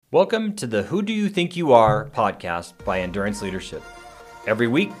Welcome to the Who Do You Think You Are podcast by Endurance Leadership. Every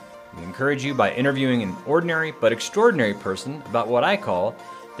week, we encourage you by interviewing an ordinary but extraordinary person about what I call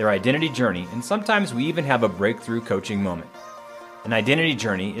their identity journey, and sometimes we even have a breakthrough coaching moment. An identity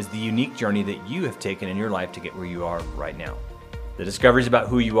journey is the unique journey that you have taken in your life to get where you are right now. The discoveries about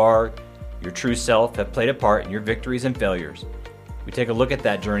who you are, your true self, have played a part in your victories and failures. We take a look at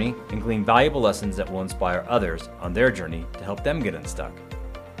that journey and glean valuable lessons that will inspire others on their journey to help them get unstuck.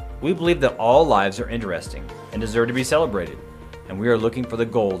 We believe that all lives are interesting and deserve to be celebrated, and we are looking for the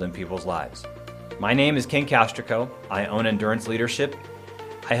gold in people's lives. My name is Ken Castrico. I own Endurance Leadership.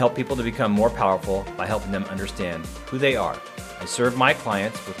 I help people to become more powerful by helping them understand who they are. I serve my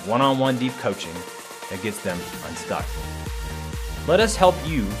clients with one-on-one deep coaching that gets them unstuck. Let us help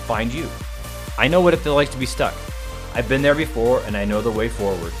you find you. I know what it feels like to be stuck. I've been there before, and I know the way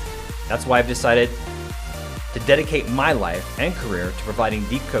forward. That's why I've decided to dedicate my life and career to providing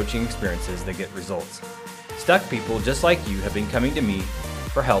deep coaching experiences that get results. Stuck people just like you have been coming to me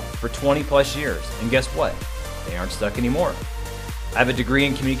for help for 20 plus years, and guess what? They aren't stuck anymore. I have a degree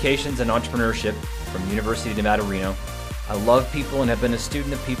in communications and entrepreneurship from University of Nevada, Reno. I love people and have been a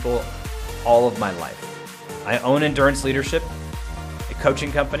student of people all of my life. I own Endurance Leadership, a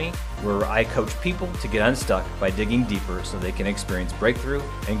coaching company where I coach people to get unstuck by digging deeper so they can experience breakthrough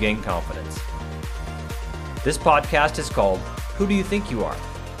and gain confidence. This podcast is called Who Do You Think You Are?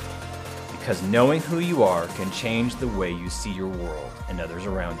 Because knowing who you are can change the way you see your world and others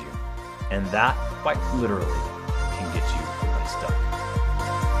around you. And that, quite literally, can get you unstuck.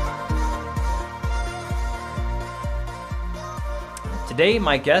 Today,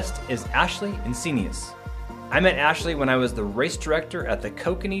 my guest is Ashlie Encinias. I met Ashlie when I was the race director at the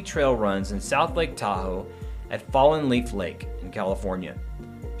Kokanee Trail Runs in South Lake Tahoe at Fallen Leaf Lake in California.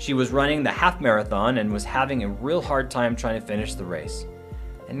 She was running the half marathon and was having a real hard time trying to finish the race.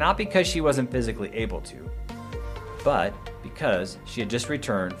 And not because she wasn't physically able to, but because she had just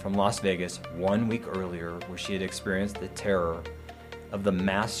returned from Las Vegas 1 week earlier, where she had experienced the terror of the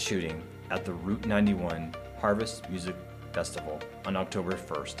mass shooting at the Route 91 Harvest Music Festival on October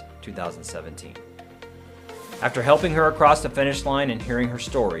 1st, 2017. After helping her across the finish line and hearing her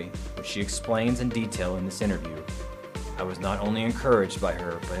story, which she explains in detail in this interview, I was not only encouraged by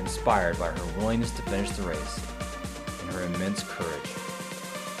her, but inspired by her willingness to finish the race and her immense courage.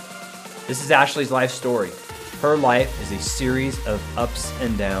 This is Ashlie's life story. Her life is a series of ups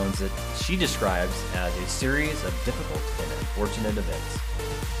and downs that she describes as a series of difficult and unfortunate events.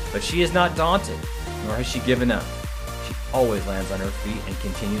 But she is not daunted, nor has she given up. She always lands on her feet and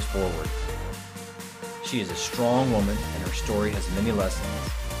continues forward. She is a strong woman, and her story has many lessons,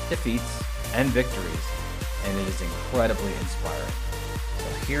 defeats, and victories, and it is incredibly inspiring.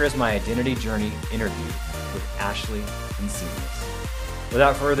 So here is my identity journey interview with Ashlie Encinias.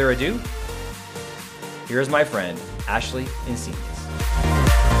 Without further ado, here is my friend, Ashlie Encinias.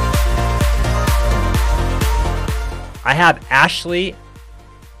 I have Ashlie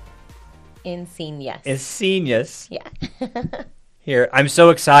Encinias. Yeah. Here. I'm so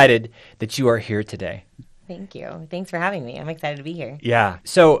excited that you are here today. Thank you. Thanks for having me. I'm excited to be here. Yeah.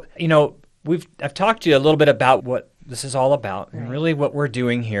 So, I've talked to you a little bit about what this is all about. Right. And really what we're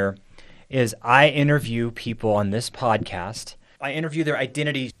doing here is I interview people on this podcast. I interview their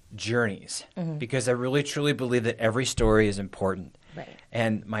identity journeys because I really truly believe that every story is important. Right.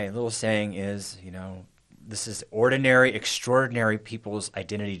 And my little saying is, this is ordinary, extraordinary people's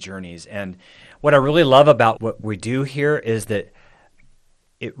identity journeys. And what I really love about what we do here is that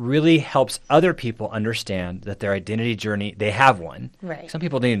it really helps other people understand that their identity journey, they have one. Right. Some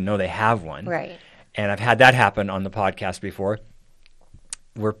people didn't even know they have one. Right. And I've had that happen on the podcast before,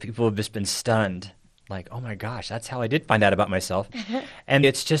 where people have just been stunned, like, oh my gosh, that's how I did find out about myself. And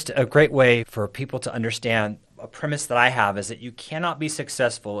it's just a great way for people to understand a premise that I have is that you cannot be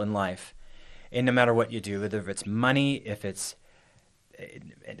successful in life, and no matter what you do, whether it's money, if it's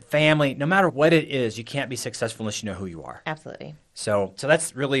family, no matter what it is, you can't be successful unless you know who you are. Absolutely. So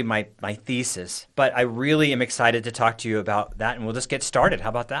that's really my thesis. But I really am excited to talk to you about that, and we'll just get started. How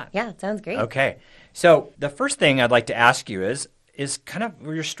about that? Yeah, sounds great. Okay. So the first thing I'd like to ask you is kind of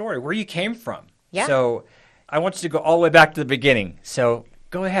your story, where you came from. Yeah. So I want you to go all the way back to the beginning. So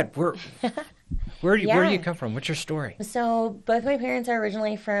go ahead. Where do you come from? What's your story? So both my parents are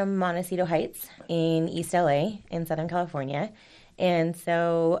originally from Montecito Heights in East LA in Southern California. And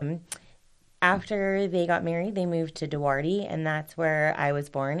so After they got married, they moved to Duarte, and that's where I was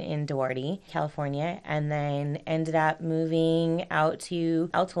born, in Duarte, California, and then ended up moving out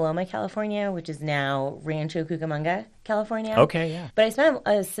to Altaloma, California, which is now Rancho Cucamonga, California. Okay, yeah. But I spent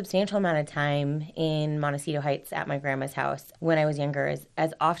a substantial amount of time in Montecito Heights at my grandma's house when I was younger.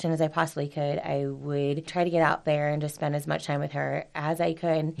 As often as I possibly could, I would try to get out there and just spend as much time with her as I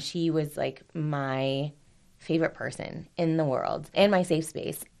could. She was like my favorite person in the world and my safe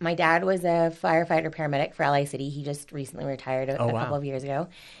space. My dad was a firefighter paramedic for LA City. He just recently retired a couple of years ago.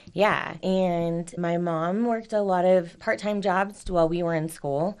 Yeah. And my mom worked a lot of part-time jobs while we were in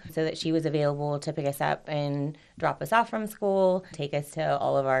school so that she was available to pick us up and drop us off from school, take us to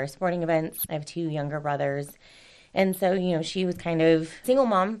all of our sporting events. I have 2 younger brothers. And so, she was kind of single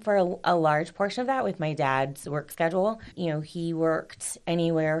mom for a large portion of that with my dad's work schedule. He worked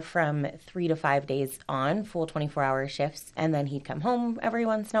anywhere from 3 to 5 days on, full 24-hour shifts. And then he'd come home every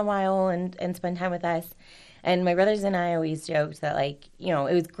once in a while and spend time with us. And my brothers and I always joked that, it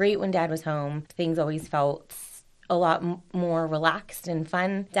was great when Dad was home. Things always felt a lot more relaxed and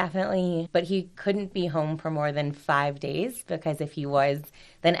fun, definitely. But he couldn't be home for more than 5 days, because if he was,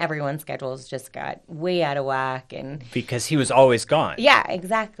 then everyone's schedules just got way out of whack. And because he was always gone. Yeah,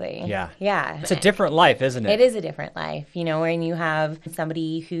 exactly. Yeah. Yeah. It's a different life, isn't it? It is a different life, when you have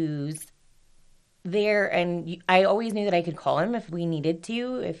somebody who's there, and I always knew that I could call him if we needed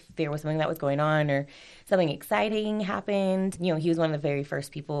to, if there was something that was going on or something exciting happened. He was one of the very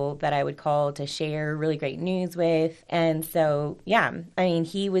first people that I would call to share really great news with. And so, yeah,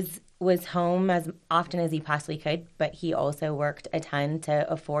 he was home as often as he possibly could, but he also worked a ton to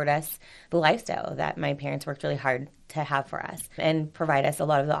afford us the lifestyle that my parents worked really hard to have for us and provide us a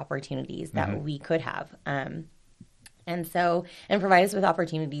lot of the opportunities that we could have. And provide us with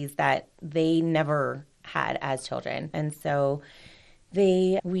opportunities that they never had as children. And so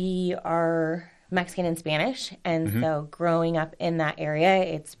we are Mexican and Spanish. And so growing up in that area,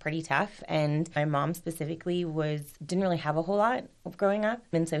 it's pretty tough. And my mom specifically didn't really have a whole lot of growing up.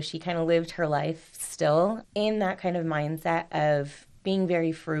 And so she kind of lived her life still in that kind of mindset of being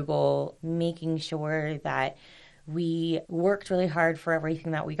very frugal, making sure that we worked really hard for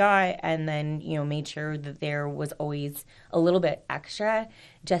everything that we got, and then, made sure that there was always a little bit extra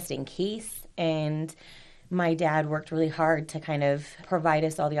just in case. And my dad worked really hard to kind of provide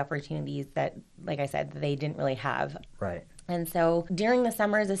us all the opportunities that, like I said, they didn't really have. Right. And so during the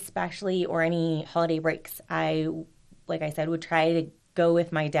summers especially, or any holiday breaks, I, like I said, would try to go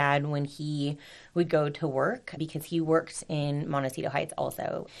with my dad when he would go to work, because he worked in Montecito Heights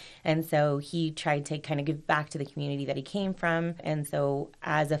also. And so he tried to kind of give back to the community that he came from. And so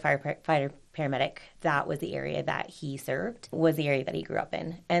as a firefighter paramedic, that was the area that he served, was the area that he grew up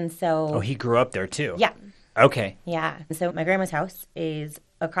in. And so... Oh, he grew up there too? Yeah. Okay. Yeah. So my grandma's house is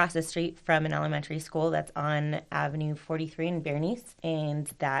across the street from an elementary school that's on Avenue 43 in Bernice. And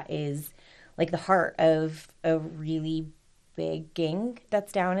that is like the heart of a really big gang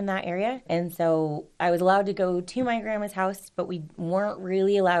that's down in that area. And so I was allowed to go to my grandma's house, but we weren't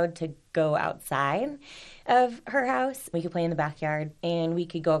really allowed to go outside of her house. We could play in the backyard, and we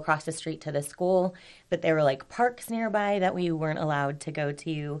could go across the street to the school, but there were parks nearby that we weren't allowed to go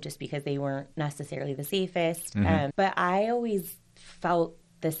to just because they weren't necessarily the safest. But I always felt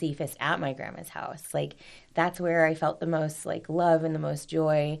the safest at my grandma's house. That's where I felt the most love and the most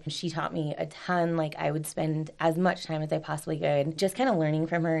joy. She taught me a ton. I would spend as much time as I possibly could just kind of learning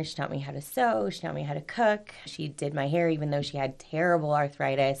from her. She taught me how to sew. She taught me how to cook. She did my hair, even though she had terrible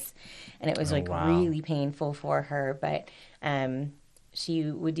arthritis, and it was really painful for her. But she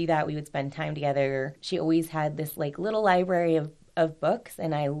would do that. We would spend time together. She always had this little library of books,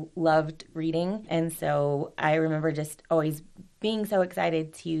 and I loved reading. And so I remember just always being so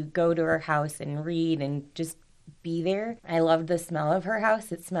excited to go to her house and read and just be there. I loved the smell of her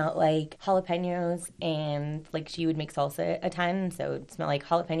house. It smelled like jalapenos, and she would make salsa a ton, so it smelled like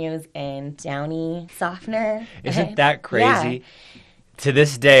jalapenos and Downy softener. Isn't that crazy? Yeah. To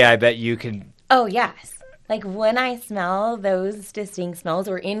this day, I bet you can... Oh, yes. When I smell those distinct smells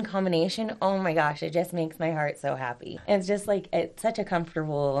or in combination, oh my gosh, it just makes my heart so happy. It's just it's such a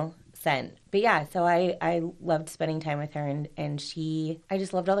comfortable scent. But yeah, so I loved spending time with her, and I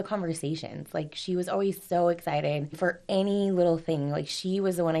just loved all the conversations. She was always so excited for any little thing. She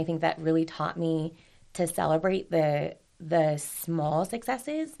was the one, I think, that really taught me to celebrate the small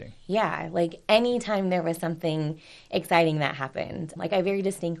successes. Yeah, anytime there was something exciting that happened. I very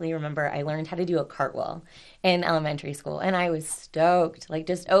distinctly remember I learned how to do a cartwheel in elementary school, and I was stoked,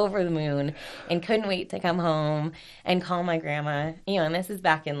 just over the moon, and couldn't wait to come home and call my grandma. And this is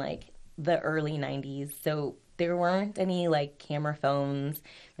back in the early 90s, so there weren't any like camera phones.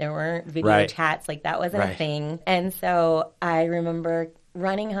 There weren't video chats. Like that wasn't a thing. And so I remember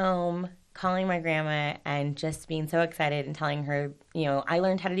running home, calling my grandma and just being so excited and telling her, you know, I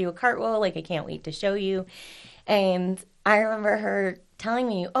learned how to do a cartwheel. Like, I can't wait to show you. And I remember her telling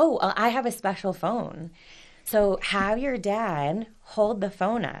me, oh, I have a special phone. So have your dad hold the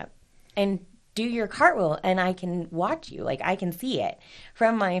phone up and do your cartwheel and I can watch you. Like, I can see it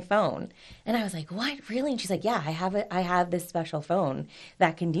from my phone. And I was like, what, really? And she's like, yeah, I have this special phone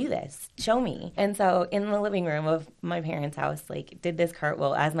that can do this. Show me. And so in the living room of my parents' house, like, did this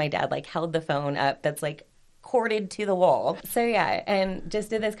cartwheel as my dad like held the phone up that's like corded to the wall. So yeah, and just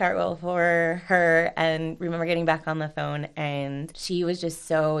did this cartwheel for her and remember getting back on the phone and she was just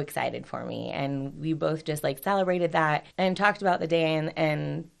so excited for me and we both just like celebrated that and talked about the day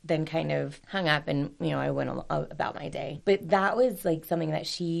and then kind of hung up and, you know, I went about my day. But that was like something that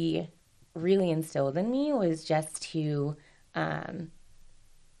she really instilled in me, was just to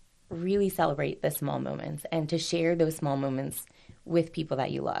really celebrate the small moments and to share those small moments with people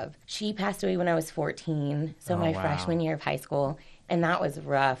that you love. She passed away when I was 14, so my freshman year of high school, and that was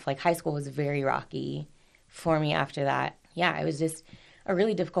rough. Like, high school was very rocky for me after that. Yeah, it was just a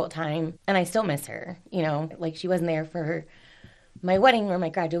really difficult time, and I still miss her, you know? Like, she wasn't there for my wedding or my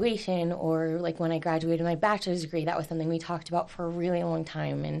graduation, or like when I graduated my bachelor's degree. That was something we talked about for a really long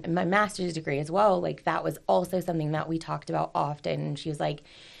time, and my master's degree as well. Like, that was also something that we talked about often. And she was like,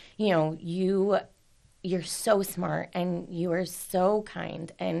 you know, you're so smart and you are so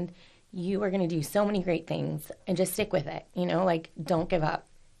kind and you are going to do so many great things and just stick with it. You know, like, don't give up.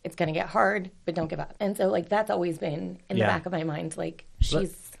 It's going to get hard, but don't give up. And so, like, that's always been in the back of my mind. Like,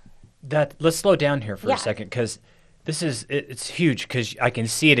 let's slow down here for a second, because it's huge, because I can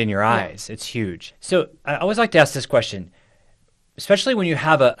see it in your eyes. It's huge. So I always like to ask this question, especially when you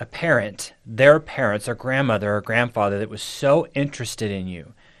have a parent, their parents, or grandmother or grandfather that was so interested in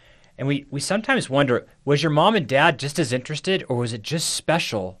you. And we sometimes wonder, was your mom and dad just as interested, or was it just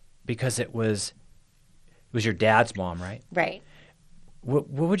special because it was your dad's mom, right? Right. What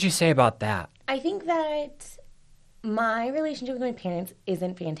would you say about that? I think that my relationship with my parents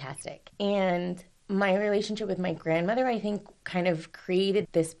isn't fantastic. And my relationship with my grandmother, I think, kind of created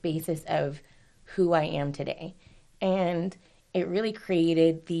this basis of who I am today. And it really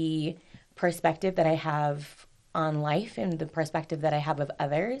created the perspective that I have on life and the perspective that I have of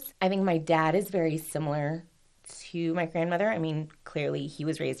others. I think my dad is very similar to my grandmother. I mean, clearly he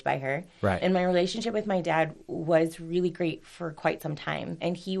was raised by her. Right. And my relationship with my dad was really great for quite some time.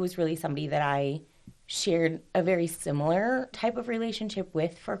 And he was really somebody that I shared a very similar type of relationship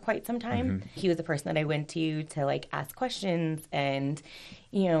with for quite some time. Mm-hmm. He was the person that I went to like ask questions and,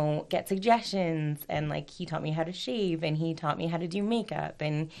 you know, get suggestions. And like, he taught me how to shave and he taught me how to do makeup.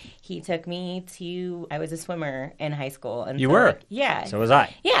 And he took me I was a swimmer in high school. And you were? Like, yeah. So was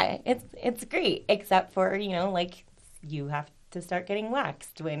I. Yeah, it's great. Except for, you know, like, you have to start getting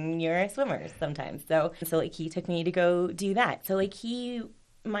waxed when you're a swimmer sometimes. So like, he took me to go do that. So like,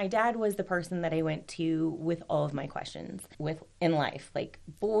 my dad was the person that I went to with all of my questions in life, like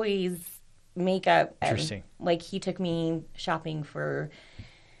boys, makeup. Interesting. Like, he took me shopping for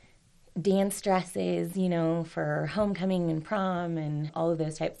dance dresses, you know, for homecoming and prom and all of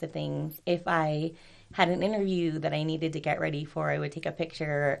those types of things. If I had an interview that I needed to get ready for, I would take a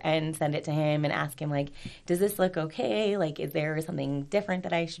picture and send it to him and ask him, like, does this look okay? Like, is there something different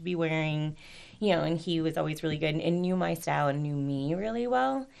that I should be wearing? You know, and he was always really good and knew my style and knew me really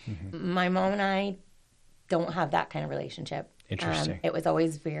well. Mm-hmm. My mom and I don't have that kind of relationship. Interesting. It was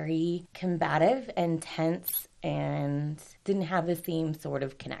always very combative and tense and didn't have the same sort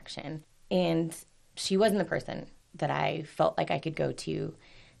of connection. And she wasn't the person that I felt like I could go to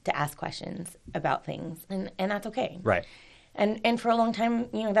ask questions about things. And that's okay. Right. And for a long time,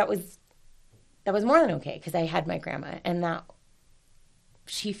 you know, that was more than okay, because I had my grandma, and that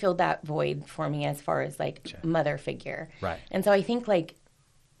she filled that void for me as far as like mother figure. Right. And so I think like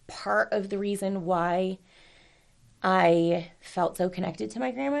part of the reason why I felt so connected to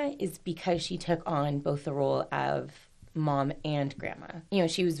my grandma is because she took on both the role of mom and grandma. You know,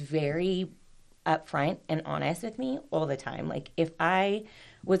 she was very upfront and honest with me all the time. Like, if I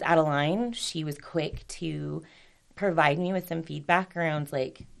was out of line, she was quick to provide me with some feedback around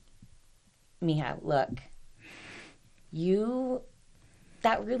like, Mija, look,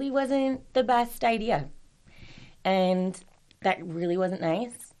 that really wasn't the best idea. And that really wasn't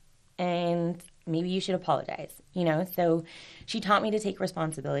nice. And maybe you should apologize, you know? So she taught me to take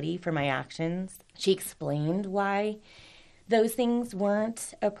responsibility for my actions. She explained why those things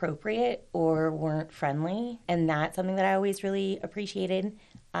weren't appropriate or weren't friendly. And that's something that I always really appreciated.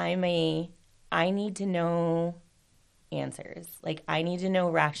 I'm a I need to know answers. Like, I need to know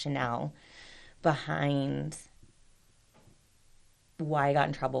rationale behind why I got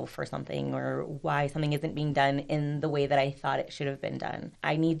in trouble for something or why something isn't being done in the way that I thought it should have been done.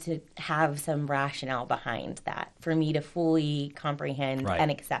 I need to have some rationale behind that for me to fully comprehend and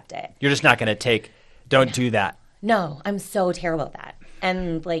accept it. You're just not going to don't do that. No, I'm so terrible at that.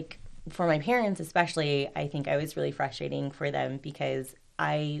 And like for my parents especially, I think I was really frustrating for them because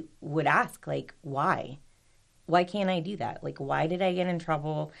I would ask, like, why? Why can't I do that? Like, why did I get in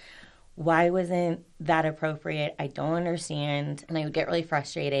trouble? Why wasn't that appropriate? I don't understand. And I would get really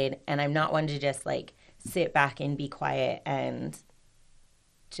frustrated. And I'm not one to just like sit back and be quiet and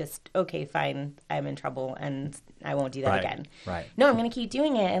just, okay, fine, I'm in trouble and I won't do that again. Right. No, I'm going to keep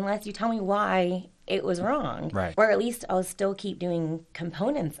doing it unless you tell me why it was wrong. Right. Or at least I'll still keep doing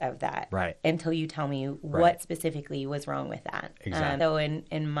components of that until you tell me what specifically was wrong with that. Exactly. So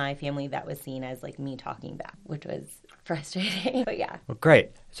in my family, that was seen as like me talking back, which was frustrating. But yeah. Well,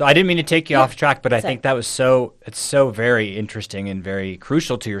 great. So I didn't mean to take you off track, but I think that was it's so very interesting and very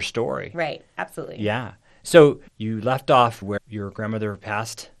crucial to your story. Right. Absolutely. Yeah. So you left off where your grandmother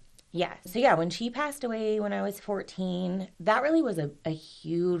passed? Yeah. So yeah, when she passed away when I was 14, that really was a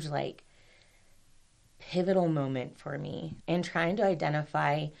huge like pivotal moment for me in trying to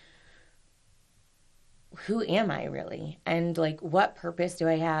identify who am I really and like what purpose do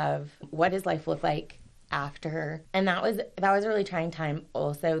I have? What does life look like after? And that was a really trying time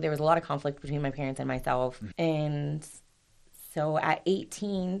also. There was a lot of conflict between my parents and myself. And so at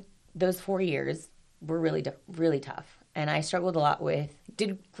 18, those 4 years were really, really tough. And I struggled a lot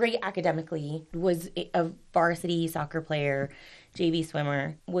did great academically, was a varsity soccer player, JV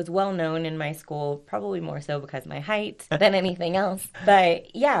swimmer, was well known in my school, probably more so because of my height than anything else.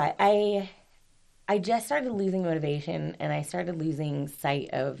 But yeah, I just started losing motivation and I started losing sight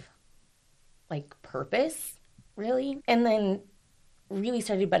of like purpose, really. And then really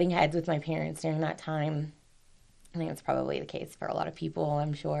started butting heads with my parents during that time. I think it's probably the case for a lot of people,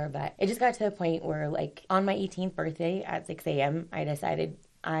 I'm sure. But it just got to the point where, like, on my 18th birthday at 6 a.m., I decided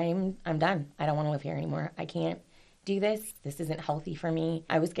I'm done. I don't want to live here anymore. I can't do this. This isn't healthy for me.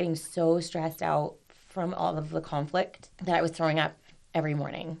 I was getting so stressed out from all of the conflict that I was throwing up every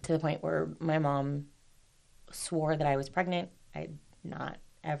morning to the point where my mom swore that I was pregnant. I'd not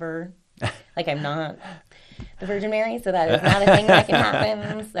ever... Like, I'm not the Virgin Mary, so that is not a thing that can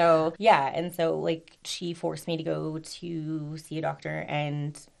happen. So, yeah. And so, like, she forced me to go to see a doctor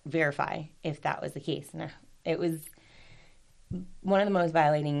and verify if that was the case. And it was one of the most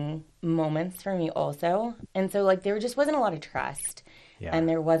violating moments for me also. And so, like, there just wasn't a lot of trust. Yeah. And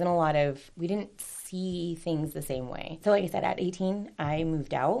there wasn't a lot of, we didn't see things the same way. So, like I said, at 18, I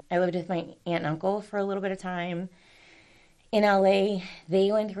moved out. I lived with my aunt and uncle for a little bit of time. In LA,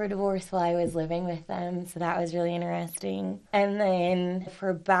 they went through a divorce while I was living with them, so that was really interesting. And then for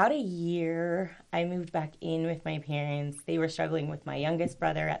about a year, I moved back in with my parents. They were struggling with my youngest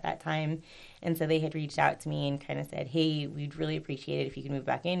brother at that time, and so they had reached out to me and kind of said, hey, we'd really appreciate it if you could move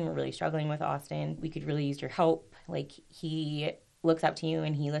back in. We're really struggling with Austin. We could really use your help. Like, he looks up to you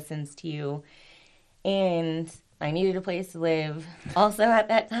and he listens to you. And I needed a place to live also at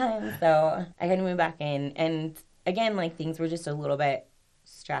that time, so I had to move back in. And again, like, things were just a little bit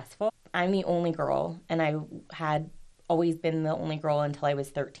stressful. I'm the only girl, and I had always been the only girl until I was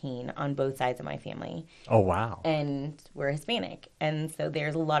 13 on both sides of my family. Oh, wow. And we're Hispanic. And so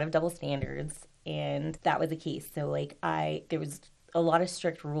there's a lot of double standards, and that was the case. So, like, there was a lot of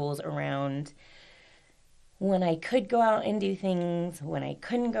strict rules around when I could go out and do things, when I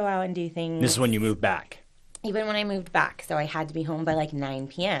couldn't go out and do things. This is when you moved back. Even when I moved back. So I had to be home by, like, 9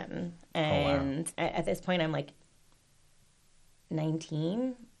 p.m. And at this point, I'm, like,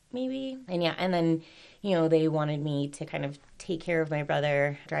 19 maybe. And yeah, and then, you know, they wanted me to kind of take care of my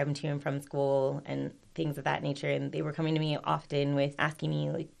brother, drive him to and from school and things of that nature. And they were coming to me often with asking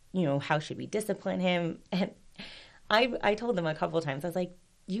me, like, you know, how should we discipline him? And I told them a couple of times, I was like,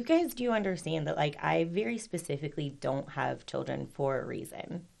 you guys do understand that, like, I very specifically don't have children for a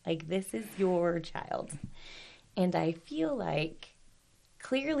reason. Like, this is your child. And I feel like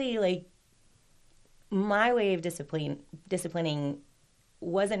clearly, like, my way of disciplining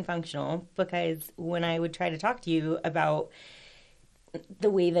wasn't functional, because when I would try to talk to you about the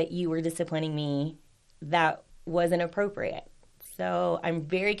way that you were disciplining me, that wasn't appropriate. So I'm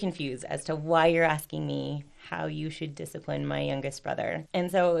very confused as to why you're asking me how you should discipline my youngest brother.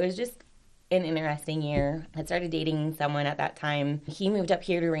 And so it was just an interesting year. I started dating someone at that time. He moved up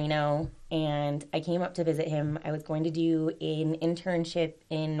here to Reno, and I came up to visit him. I was going to do an internship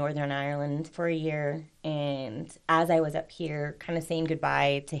in Northern Ireland for a year, and as I was up here, kind of saying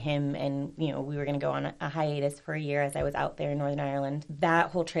goodbye to him, and we were going to go on a hiatus for a year as I was out there in Northern Ireland, that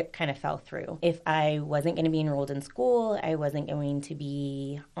whole trip kind of fell through. If I wasn't going to be enrolled in school, I wasn't going to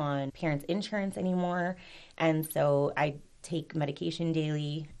be on parents' insurance anymore, and so I take medication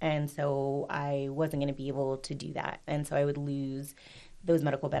daily, and so I wasn't going to be able to do that, and so I would lose those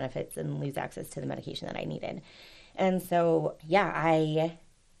medical benefits and lose access to the medication that I needed. And so I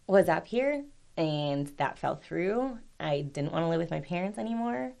was up here, and that fell through. I didn't want to live with my parents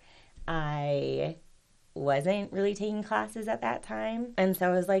anymore. I wasn't really taking classes at that time, and so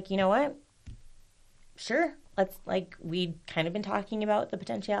I was like, you know what, sure, we'd kind of been talking about the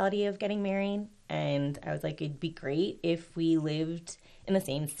potentiality of getting married, and I was like, it'd be great if we lived in the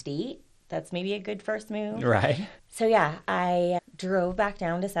same state. That's maybe a good first move. Right. So I drove back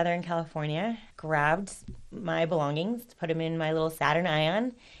down to Southern California, grabbed my belongings, put them in my little Saturn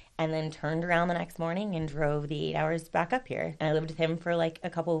Ion, and then turned around the next morning and drove the 8 hours back up here. And I lived with him for a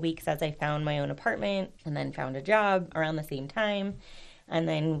couple of weeks as I found my own apartment, and then found a job around the same time. And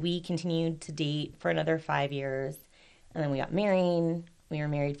then we continued to date for another 5 years. And then we got married. We were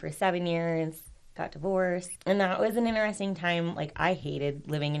married for 7 years, got divorced. And that was an interesting time. I hated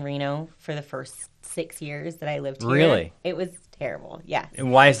living in Reno for the first 6 years that I lived here. Really? It was terrible, yes.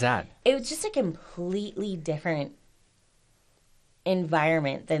 And why is that? It was just a completely different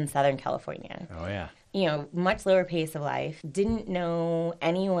environment than Southern California. Oh, yeah. Much lower pace of life. Didn't know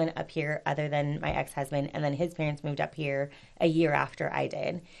anyone up here other than my ex-husband, and then his parents moved up here a year after I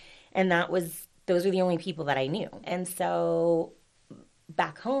did. And those were the only people that I knew. And so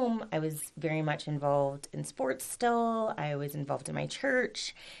back home, I was very much involved in sports still. I was involved in my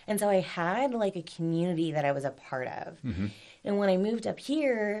church. And so I had a community that I was a part of. Mm-hmm. And when I moved up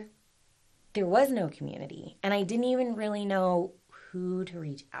here, there was no community. And I didn't even really know who to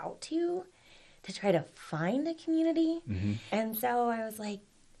reach out to try to find a community. Mm-hmm. And so I was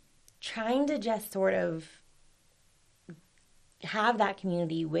trying to just sort of have that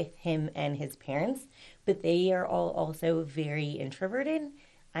community with him and his parents, but they are all also very introverted.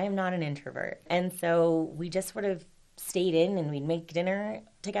 I am not an introvert. And so we just sort of stayed in, and we'd make dinner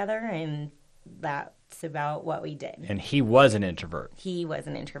together, and that's about what we did. And he was an introvert. He was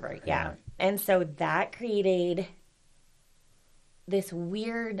an introvert, yeah. And so that created this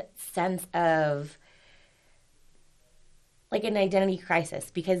weird sense of an identity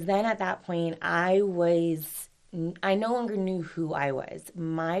crisis, because then at that point I no longer knew who I was.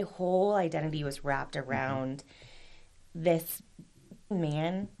 My whole identity was wrapped around this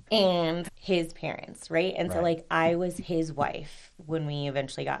man and his parents, right? And so I was his wife when we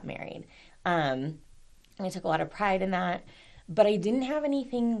eventually got married. And I took a lot of pride in that, but I didn't have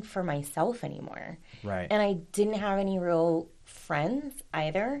anything for myself anymore. Right. And I didn't have any real friends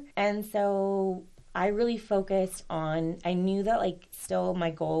either. And so I really focused on, I knew that still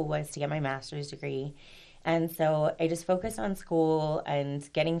my goal was to get my master's degree. And so I just focused on school and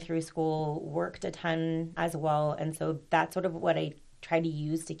getting through school, worked a ton as well. And so that's sort of what I tried to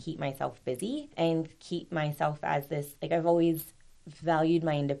use to keep myself busy and keep myself as this, I've always valued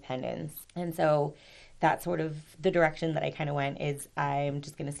my independence. And so that's sort of the direction that I kind of went, is I'm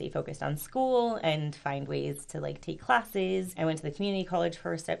just going to stay focused on school and find ways to take classes. I went to the community college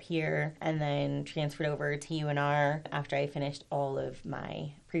first up here, and then transferred over to UNR after I finished all of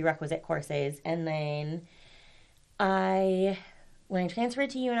my prerequisite courses. And then when I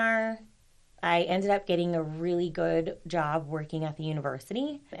transferred to UNR, I ended up getting a really good job working at the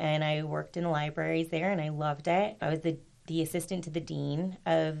university, and I worked in the libraries there, and I loved it. I was the assistant to the dean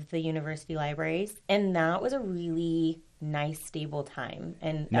of the university libraries, and that was a really nice, stable time.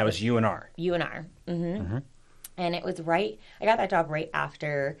 And that was UNR. UNR. Mm-hmm. Mm-hmm. And it was I got that job right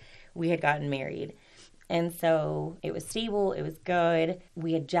after we had gotten married. And so it was stable, it was good.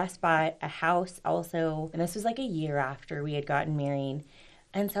 We had just bought a house also, and this was a year after we had gotten married.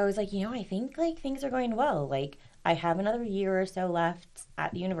 And so I was I think things are going well. I have another year or so left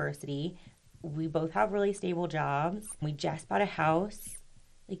at the university. We both have really stable jobs. We just bought a house.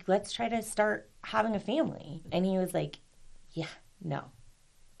 Let's try to start having a family. And he was yeah, no,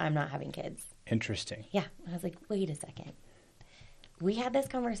 I'm not having kids. Interesting. Yeah. I was wait a second. We had this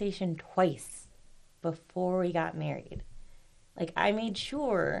conversation twice before we got married. I made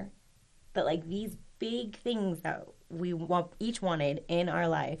sure that these big things that we each wanted in our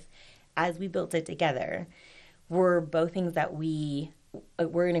life as we built it together were both things that we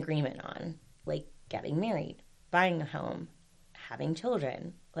were in agreement on. Getting married, buying a home, having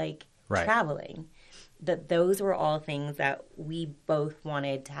children. Right. traveling. That those were all things that we both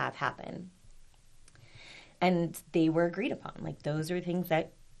wanted to have happen. And they were agreed upon. Like, those were things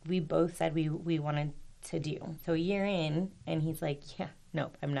that we both said we wanted to do. So a year in, and he's like, yeah,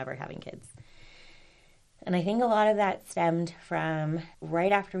 nope, I'm never having kids. And I think a lot of that stemmed from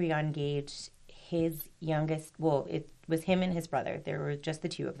right after we got engaged, his youngest, well, it was him and his brother. There were just the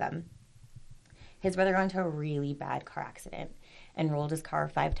two of them. His brother got into a really bad car accident and rolled his car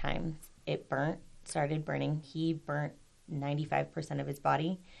 5 times. It started burning. He burnt 95% of his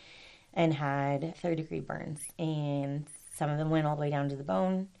body and had 3rd-degree burns. And some of them went all the way down to the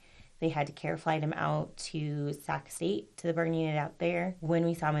bone. They had to care flight him out to Sac State, to the burn unit out there. When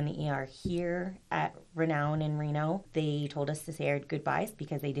we saw him in the ER here at Renown in Reno, they told us to say our goodbyes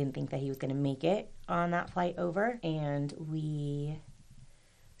because they didn't think that he was going to make it on that flight over. And we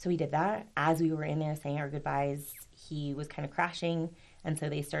did that. As we were in there saying our goodbyes, he was kind of crashing. And so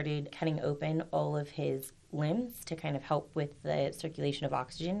they started cutting open all of his limbs to kind of help with the circulation of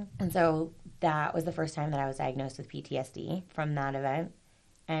oxygen. And so that was the first time that I was diagnosed with PTSD from that event.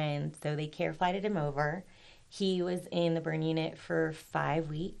 And so they care flighted him over. He was in the burn unit for 5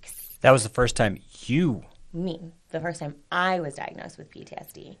 weeks. That was the first time the first time I was diagnosed with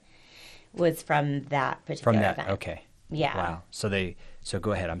PTSD was from that particular event. Okay. Yeah. Wow. So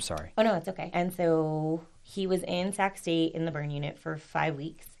go ahead. I'm sorry. Oh, no, it's okay. And so he was in Sac State in the burn unit for 5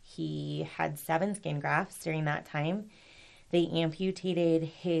 weeks. He had 7 skin grafts during that time. They amputated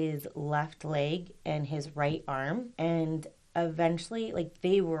his left leg and his right arm. And eventually, like,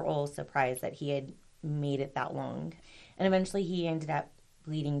 they were all surprised that he had made it that long. And eventually he ended up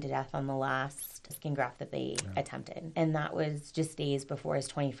bleeding to death on the last skin graft that they attempted. And that was just days before his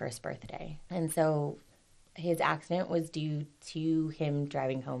 21st birthday. And so his accident was due to him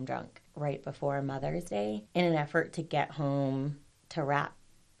driving home drunk right before Mother's Day in an effort to get home to wrap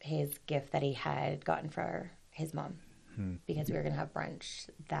his gift that he had gotten for his mom because we were going to have brunch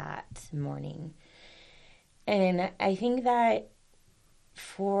that morning. And I think that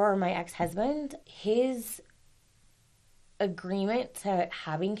for my ex-husband, his agreement to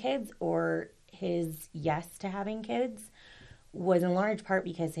having kids or his yes to having kids was in large part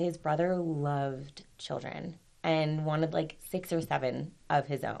because his brother loved children and wanted like 6 or 7 of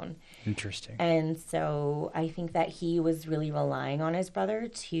his own. Interesting. And so I think that he was really relying on his brother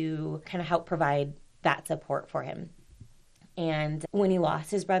to kind of help provide that support for him. And when he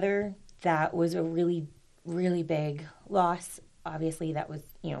lost his brother, that was a really, really big loss. Obviously, that was,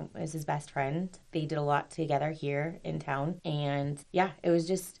 was his best friend. They did a lot together here in town. And yeah, it was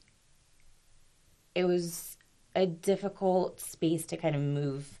a difficult space to kind of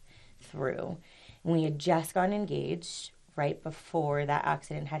move through. We had just gotten engaged right before that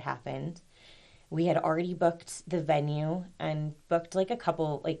accident had happened. We had already booked the venue and booked like a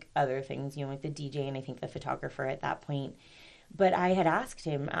couple like other things, like the DJ and I think the photographer at that point. But I had asked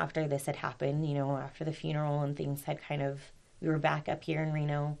him after this had happened, after the funeral and things had we were back up here in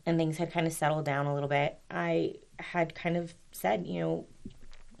Reno and things had kind of settled down a little bit. I had kind of said,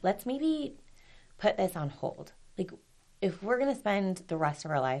 let's maybe put this on hold. Like, if we're going to spend the rest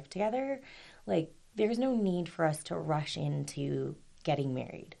of our life together, like, there's no need for us to rush into getting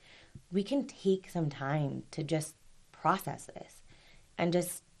married. We can take some time to just process this and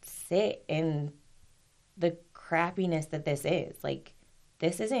just sit in the crappiness that this is. Like,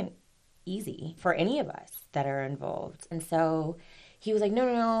 this isn't easy for any of us that are involved. And so he was like,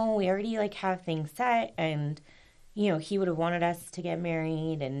 no, we already like have things set. And, he would have wanted us to get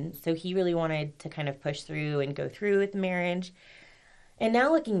married. And so he really wanted to kind of push through and go through with the marriage. And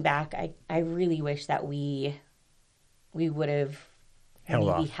now looking back, I really wish that we would have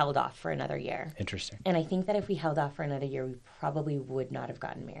held off for another year. Interesting. And I think that if we held off for another year, we probably would not have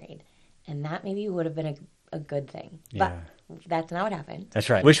gotten married. And that maybe would have been a good thing. Yeah. But that's not what happened. That's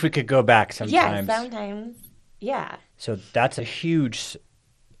right. Wish we could go back sometimes. Yeah, sometimes. Yeah. So that's a huge,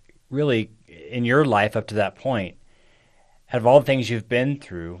 really, in your life up to that point, out of all the things you've been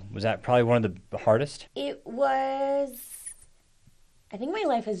through, was that probably one of the hardest? It was. I think my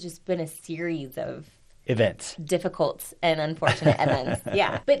life has just been a series of events, difficult and unfortunate events.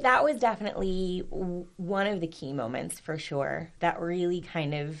 Yeah. But that was definitely one of the key moments for sure. That really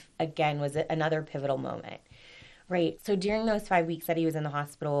kind of, again, was another pivotal moment. Right. So during those 5 weeks that he was in the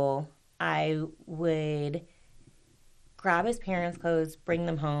hospital, I would grab his parents' clothes, bring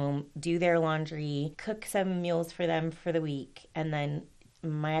them home, do their laundry, cook some meals for them for the week, and then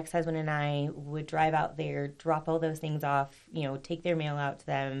my ex-husband and I would drive out there, drop all those things off, take their mail out to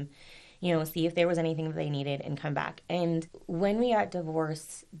them, see if there was anything that they needed and come back. And when we got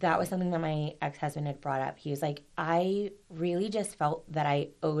divorced, that was something that my ex-husband had brought up. He was like, I really just felt that I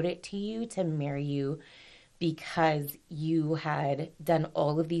owed it to you to marry you because you had done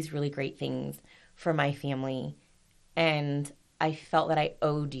all of these really great things for my family. And I felt that I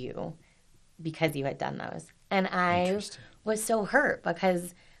owed you because you had done those. And I was so hurt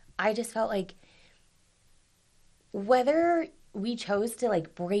because I just felt like whether we chose to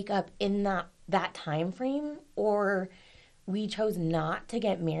like break up in that time frame, or we chose not to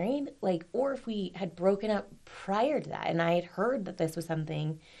get married, like, or if we had broken up prior to that and I had heard that this was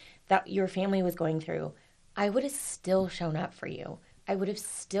something that your family was going through, I would have still shown up for you. I would have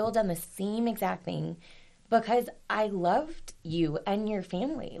still done the same exact thing because I loved you and your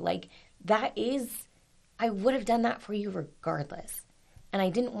family. Like, I would have done that for you regardless. And I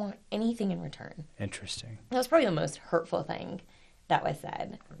didn't want anything in return. Interesting. That was probably the most hurtful thing that was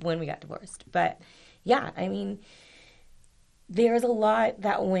said when we got divorced. But yeah, I mean, there was a lot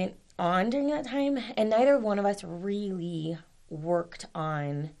that went on during that time, and neither one of us really worked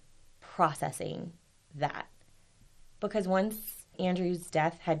on processing that. Because once Andrew's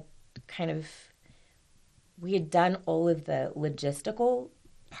death had we had done all of the logistical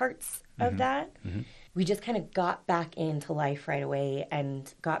parts of that. Mm-hmm. We just kind of got back into life right away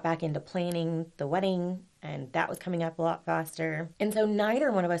and got back into planning the wedding, and that was coming up a lot faster. And so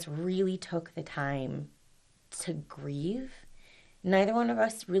neither one of us really took the time to grieve. Neither one of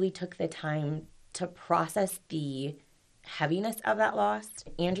us really took the time to process the heaviness of that loss.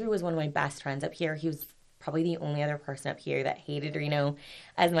 Andrew was one of my best friends up here. He was probably the only other person up here that hated Reno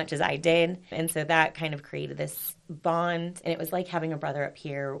as much as I did. And so that kind of created this bond. And it was like having a brother up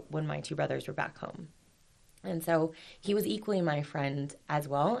here when my two brothers were back home. And so he was equally my friend as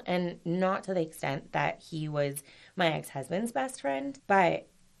well. And not to the extent that he was my ex-husband's best friend, but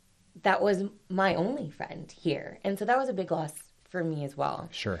that was my only friend here. And so that was a big loss for me as well.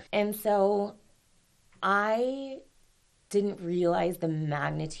 Sure. And so I didn't realize the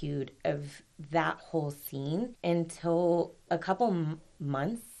magnitude of that whole scene until a couple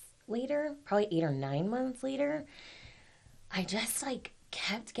months later, probably 8 or 9 months later. I just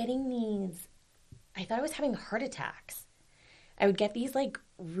kept getting these, I thought I was having heart attacks. I would get these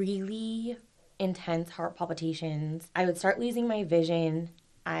really intense heart palpitations. I would start losing my vision.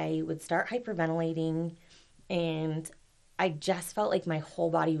 I would start hyperventilating, and I just felt like my whole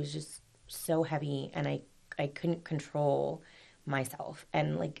body was just so heavy, and I couldn't control myself.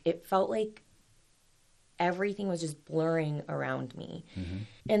 And it felt like everything was just blurring around me. Mm-hmm.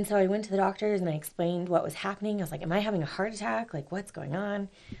 And so I went to the doctors and I explained what was happening. I was like, am I having a heart attack? What's going on?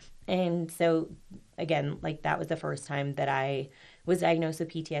 And so again, that was the first time that I was diagnosed with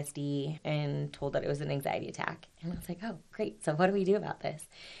PTSD and told that it was an anxiety attack. And I was like, oh, great. So what do we do about this?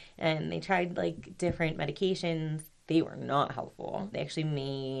 And they tried different medications. They were not helpful. They actually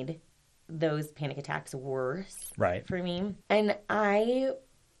made those panic attacks worse for me. And I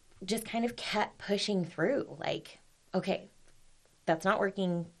just kind of kept pushing through. Okay, that's not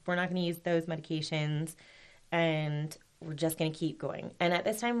working. We're not going to use those medications, and we're just going to keep going. And at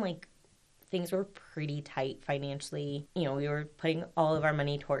this time, things were pretty tight financially. We were putting all of our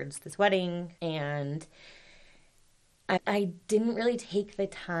money towards this wedding, and I didn't really take the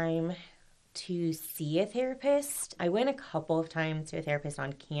time to see a therapist. I went a couple of times to a therapist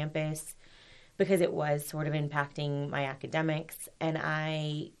on campus because it was sort of impacting my academics, and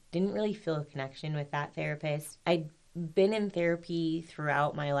I didn't really feel a connection with that therapist. I'd been in therapy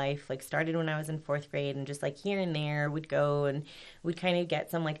throughout my life, started when I was in 4th grade, and just here and there would go and would kind of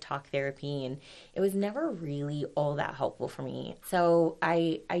get some talk therapy, and it was never really all that helpful for me. So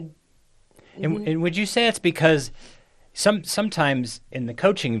And would you say it's because sometimes in the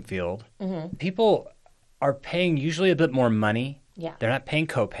coaching field, mm-hmm. people are paying usually a bit more money? Yeah. They're not paying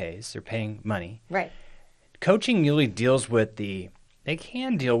co-pays, they're paying money. Right. Coaching usually deals with they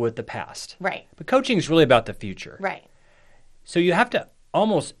can deal with the past. Right. But coaching is really about the future. Right. So you have to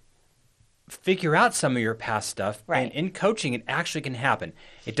almost figure out some of your past stuff. Right. And in coaching, it actually can happen.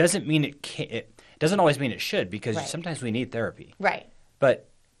 It doesn't mean it doesn't always mean it should, because sometimes we need therapy. Right. But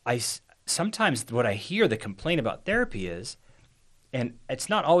sometimes what I hear the complaint about therapy is, and it's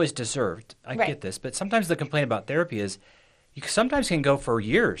not always deserved, I get this, but sometimes the complaint about therapy is you sometimes can go for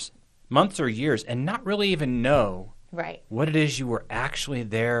years, months or years, and not really even know what it is you were actually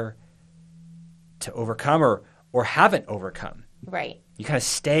there to overcome or haven't overcome. Right. You kind of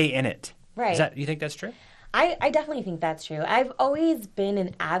stay in it. Right. You think that's true? I definitely think that's true. I've always been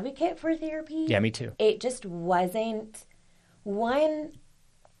an advocate for therapy. Yeah, me too. It just wasn't,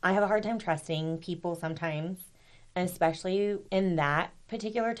 I have a hard time trusting people sometimes. especially in that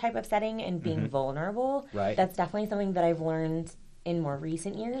particular type of setting and being vulnerable. Right. That's definitely something that I've learned in more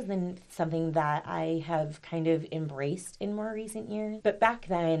recent years and something that I have kind of embraced in more recent years. But back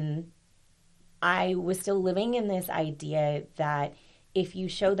then, I was still living in this idea that if you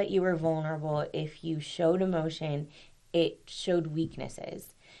showed that you were vulnerable, if you showed emotion, it showed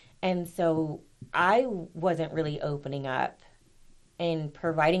weaknesses. And so I wasn't really opening up and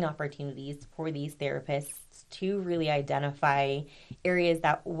providing opportunities for these therapists to really identify areas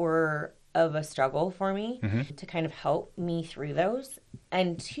that were of a struggle for me to kind of help me through those.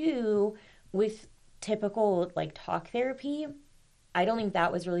 And two, with typical like talk therapy, I don't think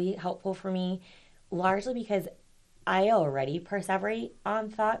that was really helpful for me, largely because I already perseverate on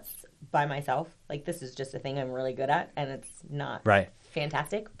thoughts by myself. Like, this is just a thing I'm really good at, and it's not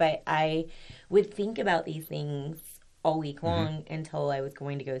fantastic. But I would think about these things all week long until I was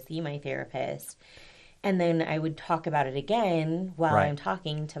going to go see my therapist. And then I would talk about it again while I'm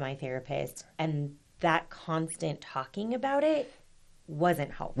talking to my therapist. And that constant talking about it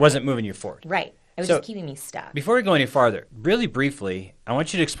wasn't helpful. Wasn't moving you forward. Right. It was just keeping me stuck. Before we go any farther, really briefly, I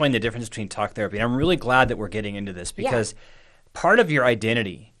want you to explain the difference between talk therapy. And I'm really glad that we're getting into this because part of your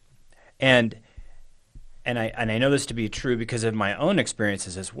identity, and I know this to be true because of my own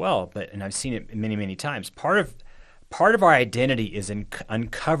experiences as well, and I've seen it many, many times. Part of our identity is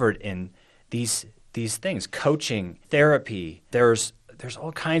uncovered in these things: coaching, therapy. There's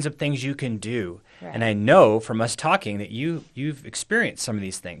all kinds of things you can do. Right. And I know from us talking that you've experienced some of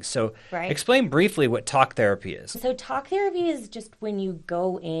these things. So explain briefly what talk therapy is. So talk therapy is just when you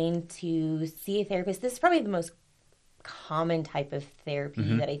go in to see a therapist. This is probably the most common type of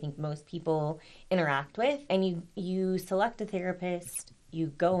therapy that I think most people interact with. And you select a therapist,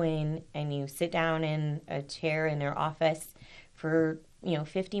 you go in and you sit down in a chair in their office for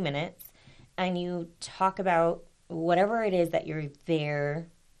 50 minutes and you talk about whatever it is that you're there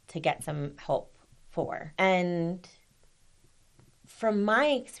to get some help for. And from my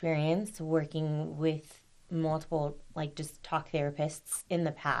experience working with multiple just talk therapists in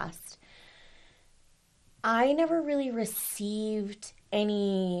the past, I never really received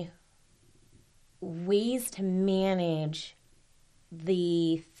any ways to manage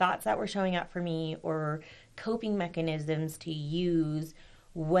the thoughts that were showing up for me or coping mechanisms to use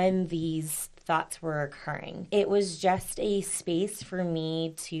when these thoughts were occurring. It was just a space for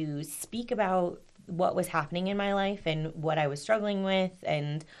me to speak about what was happening in my life and what I was struggling with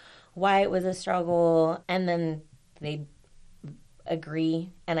and why it was a struggle. And then they'd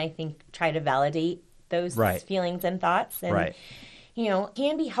agree and I think try to validate those feelings and thoughts. And,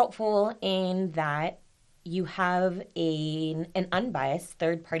 can be helpful in that you have an unbiased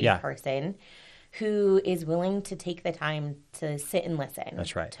third-party person who is willing to take the time to sit and listen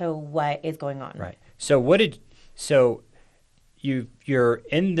to what is going on. Right. So you're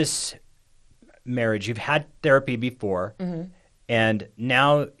in this marriage, you've had therapy before, and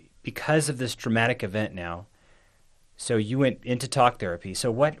now because of this traumatic event now, so you went into talk therapy.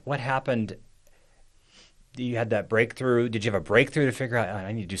 So what happened? You had that breakthrough. Did you have a breakthrough to figure out,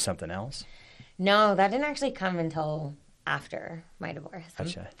 I need to do something else? No, that didn't actually come until after my divorce.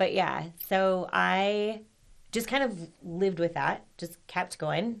 Gotcha. But so I just kind of lived with that, just kept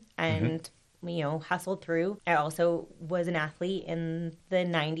going and, hustled through. I also was an athlete in the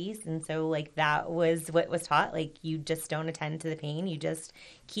 90s. And so that was what was taught. You just don't attend to the pain. You just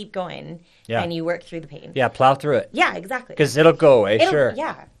keep going and you work through the pain. Yeah, plow through it. Yeah, exactly. Because it'll go away, sure.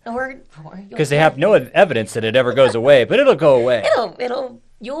 Yeah. Because they have no evidence that it ever goes away, but it'll go away.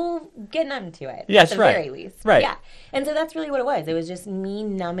 You'll get numb to it. Yes, at the very least. Right. Yeah. And so that's really what it was. It was just me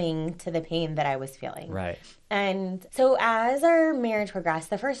numbing to the pain that I was feeling. Right. And so as our marriage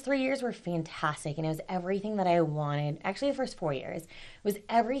progressed, the first 3 years were fantastic. And it was everything that I wanted. Actually, the first 4 years was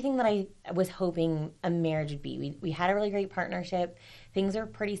everything that I was hoping a marriage would be. We had a really great partnership. Things were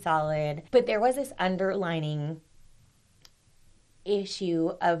pretty solid. But there was this underlining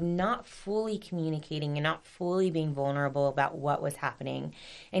issue of not fully communicating and not fully being vulnerable about what was happening.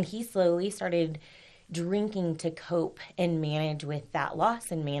 And he slowly started drinking to cope and manage with that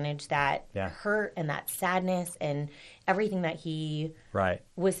loss and manage that hurt and that sadness and everything that he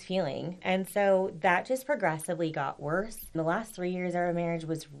was feeling. And so that just progressively got worse. In the last 3 years of our marriage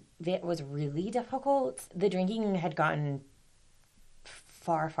was really difficult. The drinking had gotten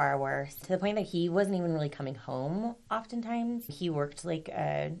far, far worse, to the point that he wasn't even really coming home oftentimes. He worked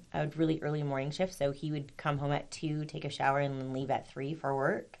a really early morning shift, so he would come home at 2, take a shower, and then leave at 3 for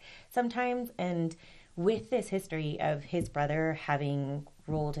work sometimes. And with this history of his brother having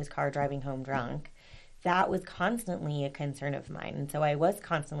rolled his car driving home drunk, that was constantly a concern of mine. And so I was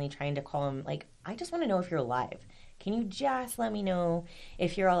constantly trying to call him, I just want to know if you're alive. Can you just let me know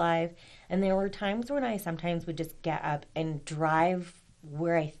if you're alive? And there were times when I sometimes would just get up and drive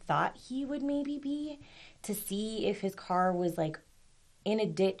where I thought he would maybe be to see if his car was like in a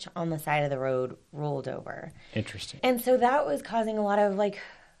ditch on the side of the road, rolled over. Interesting. And so that was causing a lot of like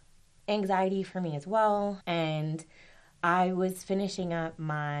anxiety for me as well. And I was finishing up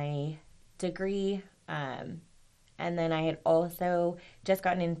my degree. And then I had also just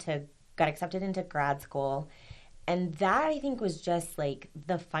got accepted into grad school. And that, I think, was just like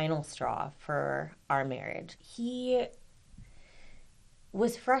the final straw for our marriage. He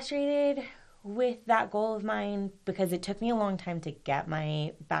was frustrated with that goal of mine because it took me a long time to get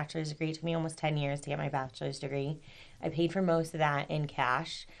my bachelor's degree. It took me almost 10 years to get my bachelor's degree. I paid for most of that in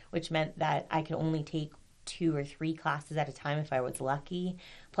cash, which meant that I could only take 2 or 3 classes at a time if I was lucky.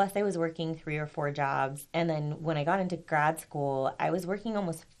 Plus, I was working 3 or 4 jobs. And then when I got into grad school, I was working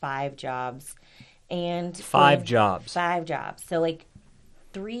almost 5 jobs. And 5 jobs. 5 jobs. So like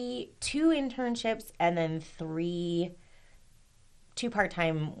 2 internships and then 2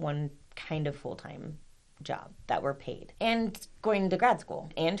 part-time, 1 kind of full-time job that were paid. And going to grad school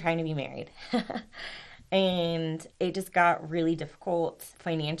and trying to be married. And it just got really difficult.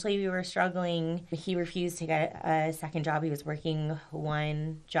 Financially, we were struggling. He refused to get a second job. He was working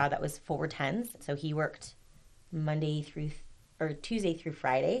 1 job that was 4/10s. So he worked Tuesday through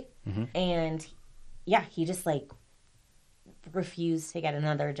Friday. Mm-hmm. And yeah, he just like refused to get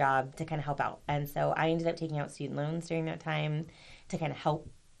another job to kind of help out. And so I ended up taking out student loans during that time to kind of help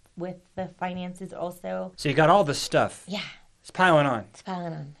with the finances also. So you got all this stuff. Yeah. It's piling on.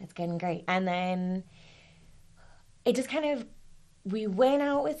 It's getting great. And then it just kind of, we went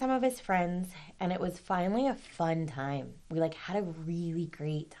out with some of his friends and it was finally a fun time. We like had a really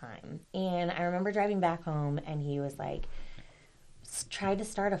great time. And I remember driving back home and he was like, tried to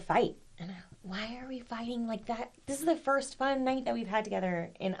start a fight. And why are we fighting like that? This is the first fun night that we've had together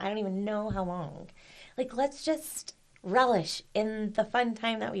in I don't even know how long. Like, let's just relish in the fun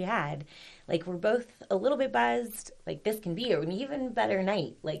time that we had. Like, we're both a little bit buzzed. Like, this can be an even better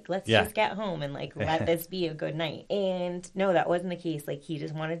night. Like, let's just get home and, like, let this be a good night. And no, that wasn't the case. Like, he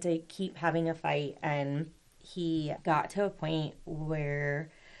just wanted to keep having a fight. And he got to a point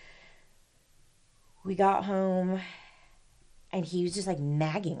where we got home and he was just, like,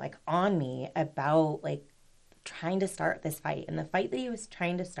 nagging, like, on me about, like, trying to start this fight. And the fight that he was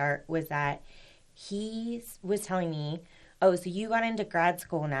trying to start was that he was telling me, oh, so you got into grad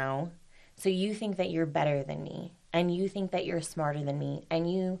school now, so you think that you're better than me, and you think that you're smarter than me,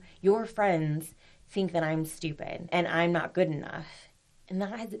 and your friends think that I'm stupid, and I'm not good enough. And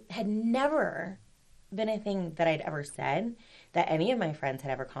that had never been a thing that I'd ever said, that any of my friends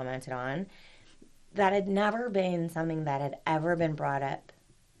had ever commented on. That had never been something that had ever been brought up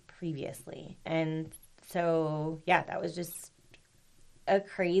previously. And so, yeah, that was just a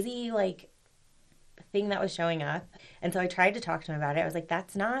crazy, like, thing that was showing up. And so I tried to talk to him about it. I was like,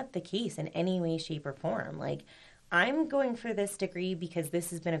 that's not the case in any way, shape, or form. Like, I'm going for this degree because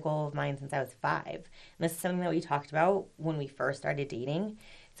this has been a goal of mine since I was 5. And this is something that we talked about when we first started dating.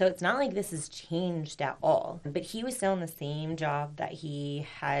 So it's not like this has changed at all. But he was still in the same job that he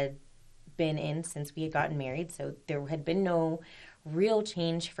had been in since we had gotten married. So there had been no real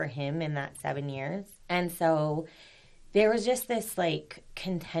change for him in that 7 years. And so there was just this, like,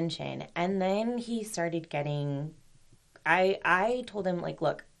 contention. And then he started getting, I told him, like,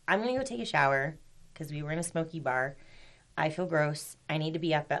 look, I'm going to go take a shower because we were in a smoky bar. I feel gross. I need to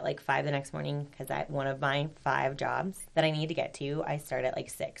be up at, like, 5 the next morning because one of my 5 jobs that I need to get to, I start at, like,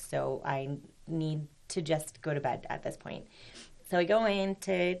 6. So I need to just go to bed at this point. So I go in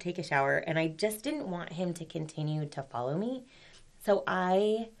to take a shower, and I just didn't want him to continue to follow me. So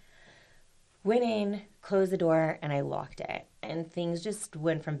I went in, closed the door, and I locked it. And things just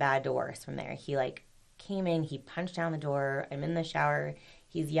went from bad to worse from there. He, like, came in, he punched down the door. I'm in the shower.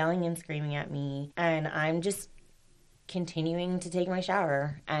 He's yelling and screaming at me. And I'm just continuing to take my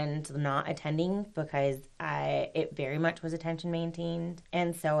shower and not attending because it very much was attention maintained.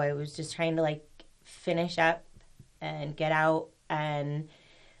 And so I was just trying to, like, finish up and get out. And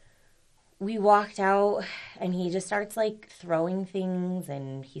we walked out, and he just starts, like, throwing things,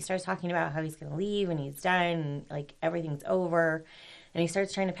 and he starts talking about how he's going to leave, and he's done, and, like, everything's over. And he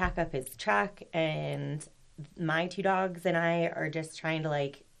starts trying to pack up his truck, and my 2 dogs and I are just trying to,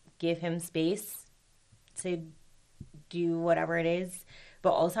 like, give him space to do whatever it is.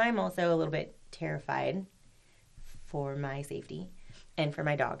 But also, I'm also a little bit terrified for my safety and for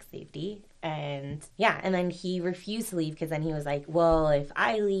my dog's safety. And yeah, and then he refused to leave because then he was like, well, if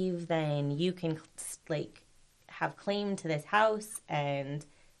I leave, then you can, like, have claim to this house, and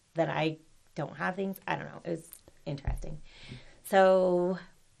then I don't have things. I don't know. It was interesting. So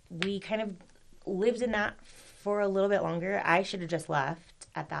we kind of lived in that for a little bit longer. I should have just left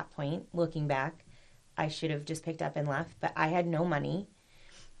at that point. Looking back, I should have just picked up and left, but I had no money.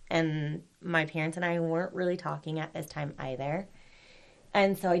 And my parents and I weren't really talking at this time either.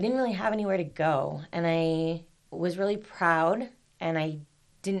 And so I didn't really have anywhere to go. And I was really proud, and I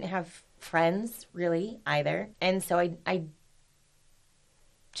didn't have friends really either. And so I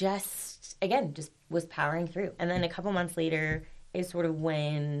just was powering through. And then a couple months later is sort of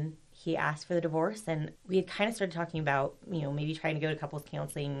when he asked for the divorce, and we had kind of started talking about, maybe trying to go to couples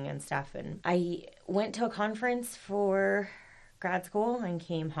counseling and stuff. And I went to a conference for grad school and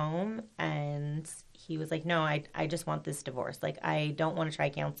came home, and he was like, no, I just want this divorce. Like, I don't want to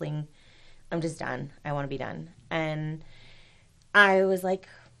try counseling. I'm just done. I want to be done. And I was like,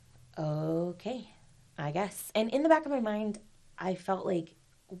 okay, I guess. And in the back of my mind, I felt like,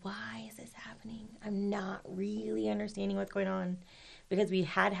 why is this happening? I'm not really understanding what's going on, because we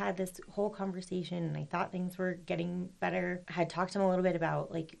had this whole conversation, and I thought things were getting better. I had talked to him a little bit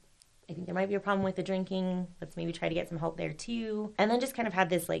about, like, I think there might be a problem with the drinking. Let's maybe try to get some help there too. And then just kind of had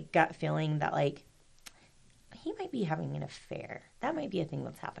this like gut feeling that like he might be having an affair. That might be a thing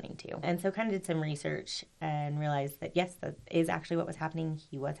that's happening too. And so kind of did some research and realized that yes, that is actually what was happening.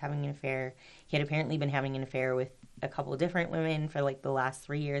 He was having an affair. He had apparently been having an affair with a couple of different women for like the last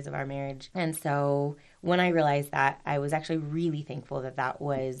 3 years of our marriage. And so when I realized that, I was actually really thankful that that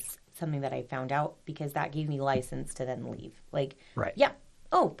was something that I found out, because that gave me license to then leave. Like, right. Yeah.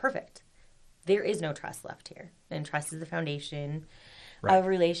 Oh, perfect. There is no trust left here. And trust is the foundation of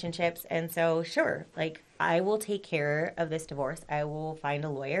relationships. And so, sure, like, I will take care of this divorce. I will find a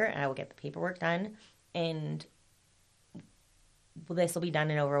lawyer, and I will get the paperwork done. And this will be done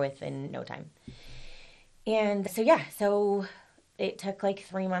and over with in no time. And so, yeah, so it took like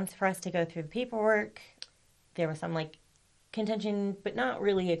 3 months for us to go through the paperwork. There was some, like, contention, but not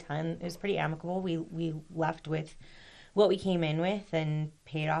really a ton. It was pretty amicable. We left with what we came in with and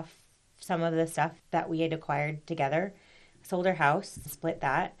paid off some of the stuff that we had acquired together, sold our house, split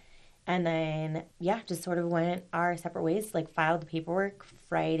that, and then, just sort of went our separate ways, like filed the paperwork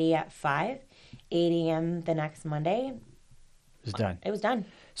Friday at 5, 8 a.m. the next Monday. It was done. It was done.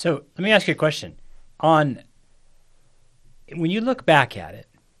 So let me ask you a question. When you look back at it,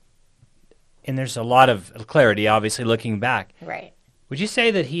 and there's a lot of clarity, obviously, looking back. Right. Would you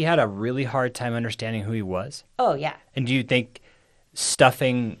say that he had a really hard time understanding who he was? Oh, yeah. And do you think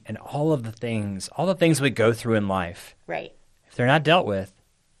stuffing and all the things we go through in life, right, if they're not dealt with,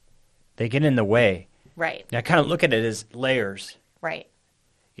 they get in the way? Right. And I kind of look at it as layers. Right.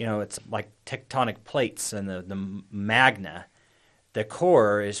 It's like tectonic plates, and the magna, the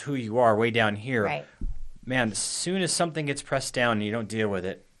core is who you are way down here. Right. Man, as soon as something gets pressed down and you don't deal with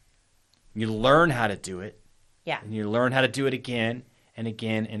it, you learn how to do it. Yeah. And you learn how to do it again and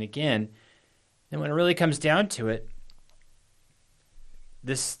again and again. Then when it really comes down to it,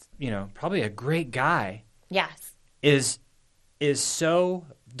 this, probably a great guy. Yes. Is so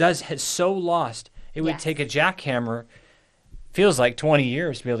lost. It would take a jackhammer, feels like 20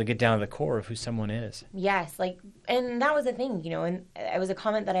 years to be able to get down to the core of who someone is. Yes, and that was the thing, and it was a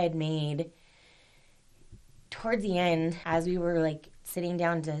comment that I had made towards the end as we were like sitting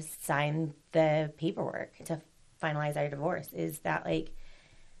down to sign the paperwork to finalize our divorce, is that like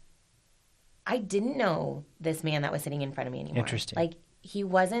I didn't know this man that was sitting in front of me anymore. Interesting. Like, he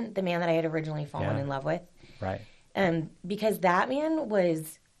wasn't the man that I had originally fallen in love with. Right. Because that man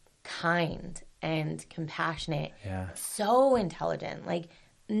was kind and compassionate. Yeah. So intelligent. Like,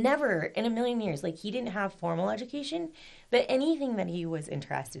 never in a million years. Like, he didn't have formal education, but anything that he was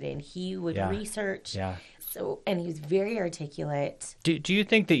interested in, he would research. Yeah. So, and he was very articulate. Do you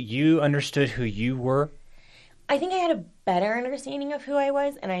think that you understood who you were? I think I had a better understanding of who I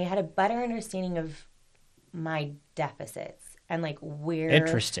was, and I had a better understanding of my deficits and like where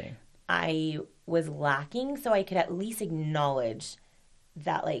Interesting. I was lacking, so I could at least acknowledge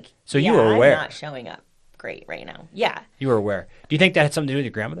that, like, so you were aware. I'm not showing up great right now. Yeah. You were aware. Do you think that had something to do with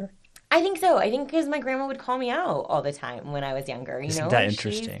your grandmother? I think so. I think because my grandma would call me out all the time when I was younger. Isn't that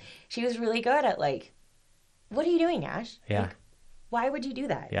interesting? She was really good at, like, what are you doing, Ash? Yeah. Like, why would you do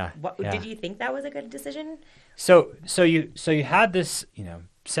that? Yeah. Did you think that was a good decision? So you had this,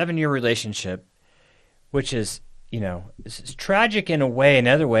 7-year relationship, which is, it's tragic in a way.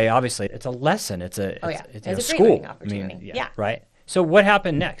 Another way, obviously, it's a lesson. It's a great school. learning opportunity. Yeah. Right. So what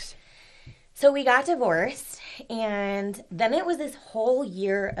happened next? So we got divorced, and then it was this whole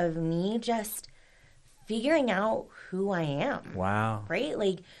year of me just figuring out who I am. Wow. Right?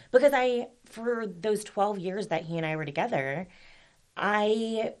 Like, because for those 12 years that he and I were together,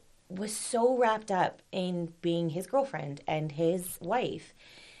 I was so wrapped up in being his girlfriend and his wife.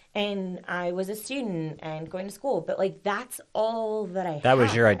 And I was a student and going to school, but like that's all that I had. That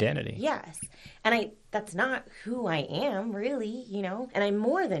was your identity. Yes. And that's not who I am, really, And I'm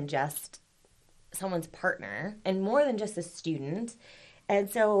more than just someone's partner and more than just a student. And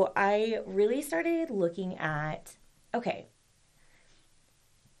so I really started looking at, okay,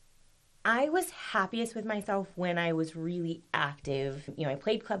 I was happiest with myself when I was really active. I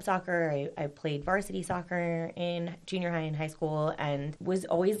played club soccer. I played varsity soccer in junior high and high school and was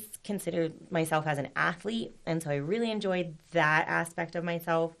always considered myself as an athlete. And so I really enjoyed that aspect of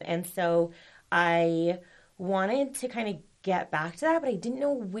myself. And so I wanted to kind of get back to that, but I didn't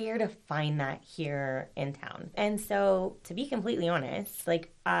know where to find that here in town. And so to be completely honest,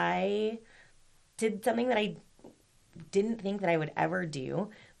 like I did something that I didn't think that I would ever do,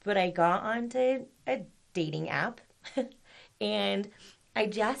 but I got onto a dating app and I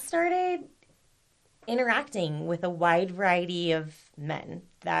just started interacting with a wide variety of men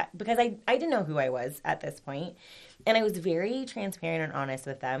because I didn't know who I was at this point. And I was very transparent and honest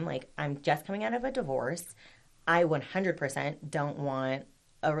with them. Like, I'm just coming out of a divorce. I 100% don't want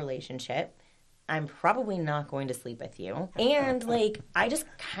a relationship. I'm probably not going to sleep with you. And like, I just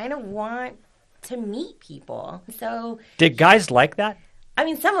kind of want to meet people. So did guys like that? I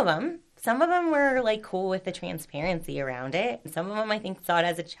mean, some of them were like cool with the transparency around it. Some of them, I think, saw it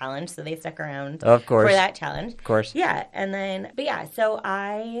as a challenge, so they stuck around of course for that challenge. Of course. Yeah. And then, but yeah,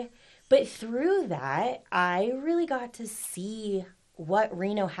 but through that, I really got to see what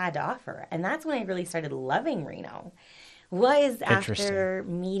Reno had to offer. And that's when I really started loving Reno, was after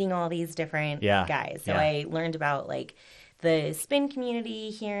meeting all these different guys. So I learned about like the spin community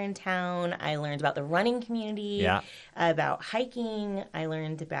here in town. I learned about the running community, about hiking. I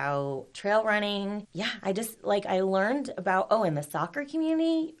learned about trail running. Yeah, I learned about, in the soccer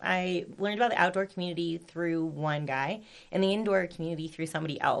community, I learned about the outdoor community through one guy and the indoor community through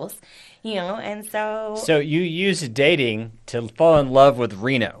somebody else, and so. So you used dating to fall in love with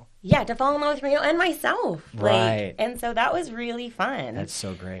Reno. Yeah, to fall in love with Reno and myself. Right. And so that was really fun. That's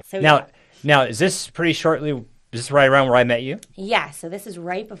so great. So, now, is this pretty shortly? Is this right around where I met you? Yeah, so this is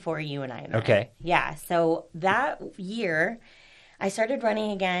right before you and I met. Okay. Yeah, so that year, I started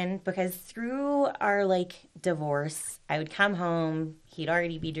running again because through our, divorce, I would come home, he'd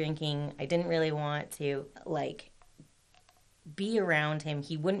already be drinking. I didn't really want to, be around him.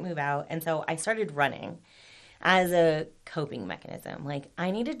 He wouldn't move out, and so I started running as a coping mechanism.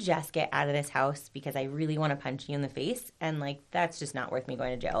 I need to just get out of this house because I really want to punch you in the face, and, that's just not worth me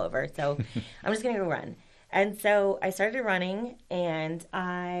going to jail over, so I'm just going to go run. And so I started running, and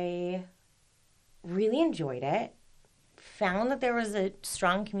I really enjoyed it. Found that there was a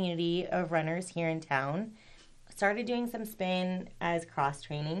strong community of runners here in town. Started doing some spin as cross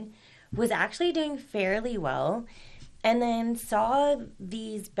training. Was actually doing fairly well. And then saw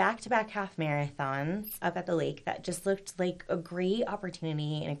these back-to-back half marathons up at the lake that just looked like a great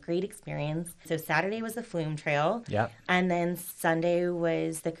opportunity and a great experience. So Saturday was the Flume Trail. Yeah. And then Sunday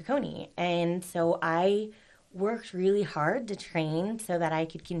was the Coconut. And so I worked really hard to train so that I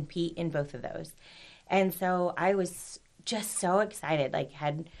could compete in both of those. And so I was just so excited.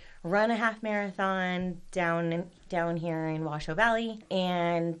 Had run a half marathon down here in Washoe Valley,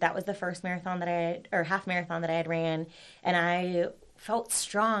 and that was the first half marathon that I had ran, and I felt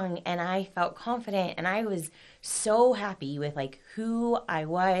strong and I felt confident and I was so happy with who I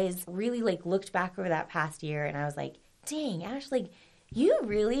was. Really looked back over that past year and I was like, dang, Ashlie, you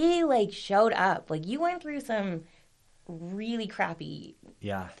really showed up. You went through some really crappy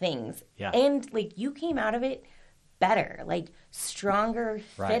things. Yeah. And you came out of it better, stronger,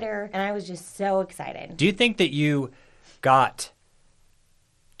 fitter, and I was just so excited. Do you think that you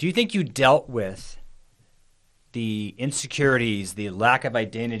dealt with the insecurities, the lack of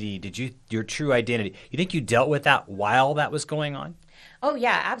identity? Your true identity, you think you dealt with that while that was going on? Oh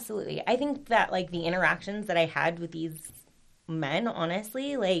yeah, absolutely. I think that the interactions that I had with these men,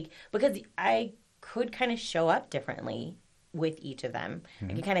 honestly, because I could kind of show up differently with each of them. Mm-hmm.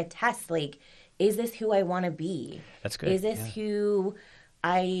 I could kind of test, is this who I want to be? That's good. Is this who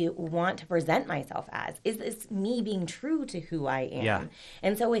I want to present myself as? Is this me being true to who I am? Yeah.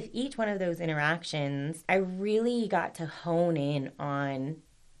 And so with each one of those interactions, I really got to hone in on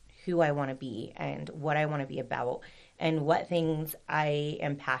who I want to be and what I want to be about and what things I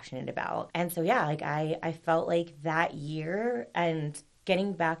am passionate about. And so, yeah, I felt like that year and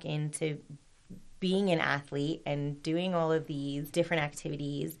getting back into being an athlete and doing all of these different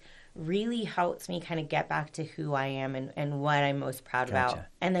activities really helps me kind of get back to who I am and what I'm most proud about.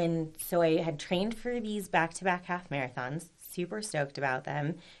 And then, so I had trained for these back-to-back half marathons, super stoked about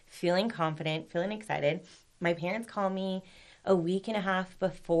them, feeling confident, feeling excited. My parents call me a week and a half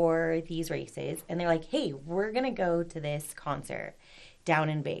before these races, and they're like, hey, we're going to go to this concert down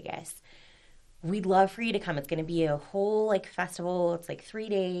in Vegas. We'd love for you to come. It's going to be a whole like festival. It's like 3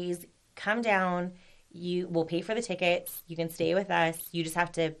 days. Come down. You will pay for the tickets. You can stay with us. You just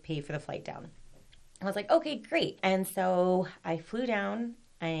have to pay for the flight down. I was like, okay, great. And so I flew down,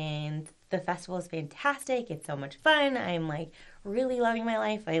 and the festival is fantastic. It's so much fun. I'm like really loving my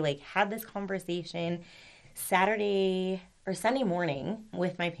life. I like had this conversation Saturday or Sunday morning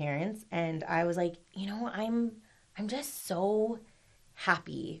with my parents, and I was like, you know, I'm just so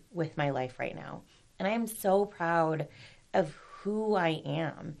happy with my life right now. And I am so proud of who I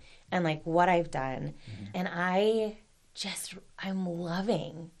am and like what I've done. Mm-hmm. And I'm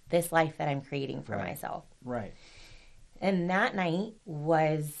loving this life that I'm creating for myself. Right. And that night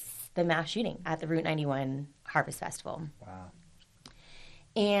was the mass shooting at the Route 91 Harvest Festival. Wow.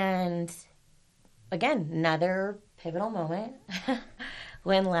 And again, another pivotal moment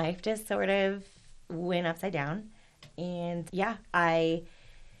when life just sort of went upside down. And yeah,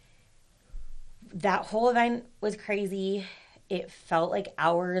 that whole event was crazy. It felt like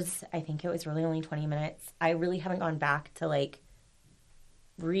hours. I think it was really only 20 minutes. I really haven't gone back to like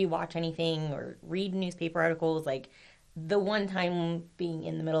rewatch anything or read newspaper articles. Like the one time being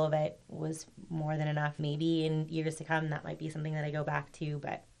in the middle of it was more than enough. Maybe in years to come, that might be something that I go back to,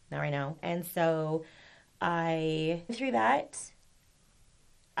 but not right now. And so through that,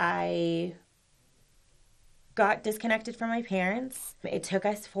 I got disconnected from my parents. It took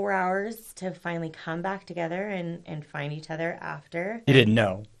us 4 hours to finally come back together and find each other after. You didn't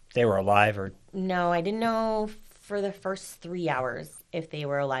know they were alive or? No, I didn't know for the first 3 hours if they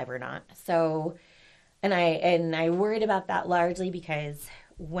were alive or not. So, and I worried about that largely because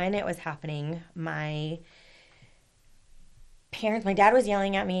when it was happening, my dad was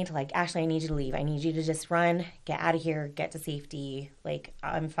yelling at me to like, Ashlie, I need you to leave. I need you to just run, get out of here, get to safety. Like,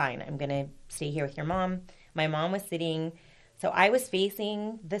 I'm fine. I'm going to stay here with your mom. My mom was sitting, so I was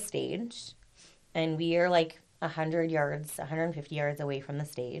facing the stage, and we are like 150 yards away from the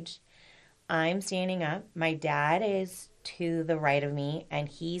stage. I'm standing up. My dad is to the right of me, and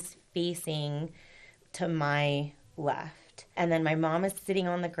he's facing to my left. And then my mom is sitting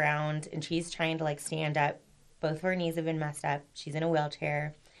on the ground, and she's trying to like stand up. Both of her knees have been messed up. She's in a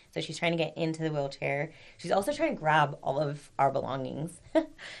wheelchair, so she's trying to get into the wheelchair. She's also trying to grab all of our belongings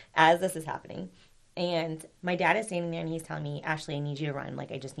as this is happening. And my dad is standing there, and he's telling me, Ashlie, I need you to run.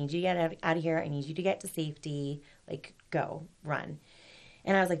 Like, I just need you to get out of here. I need you to get to safety. Like, go, run.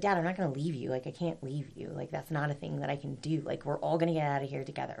 And I was like, Dad, I'm not going to leave you. Like, I can't leave you. Like, that's not a thing that I can do. Like, we're all going to get out of here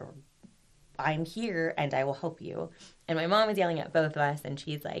together. I'm here, and I will help you. And my mom is yelling at both of us, and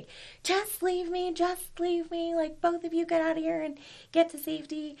she's like, just leave me. Like, both of you get out of here and get to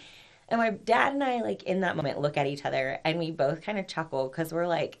safety. And my dad and I, like, in that moment, look at each other, and we both kind of chuckle because we're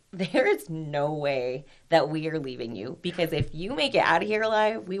like, there is no way that we are leaving you. Because if you make it out of here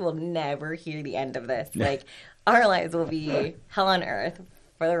alive, we will never hear the end of this. Like, our lives will be hell on earth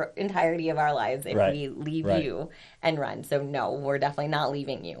for the entirety of our lives if we leave you and run. So, no, we're definitely not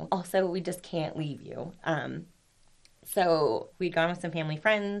leaving you. Also, we just can't leave you. So we'd gone with some family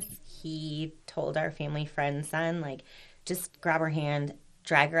friends. He told our family friend's son, like, just grab her hand,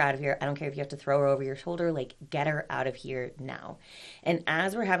 drag her out of here. I don't care if you have to throw her over your shoulder. Like, get her out of here now. And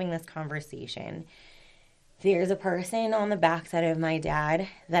as we're having this conversation, there's a person on the backside of my dad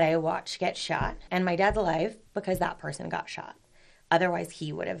that I watched get shot. And my dad's alive because that person got shot. Otherwise,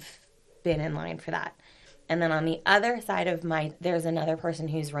 he would have been in line for that. And then on the other side of there's another person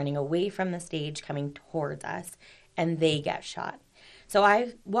who's running away from the stage coming towards us, and they get shot. So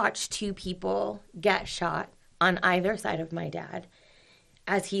I watched two people get shot on either side of my dad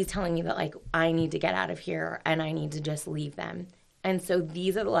as he's telling me that, like, I need to get out of here and I need to just leave them. And so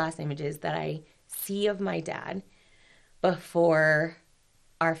these are the last images that I see of my dad before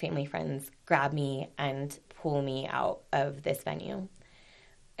our family friends grab me and pull me out of this venue.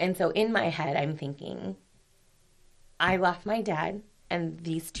 And so in my head, I'm thinking, I left my dad, and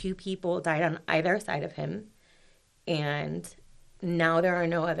these two people died on either side of him, and now there are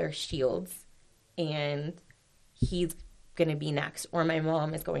no other shields, and he's going to be next, or my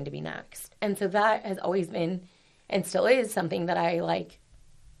mom is going to be next. And so that has always been, and still is, something that I, like,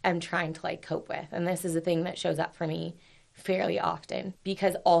 am trying to, like, cope with. And this is a thing that shows up for me fairly often.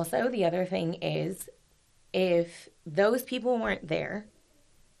 Because also the other thing is, if those people weren't there,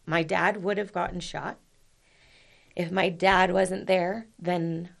 my dad would have gotten shot. If my dad wasn't there,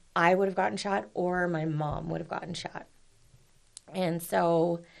 then I would have gotten shot, or my mom would have gotten shot. And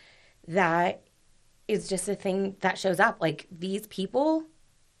so that is just a thing that shows up. Like, these people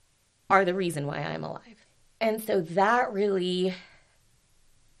are the reason why I'm alive. And so that really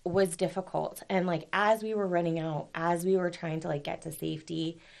was difficult. And like, as we were running out, as we were trying to like get to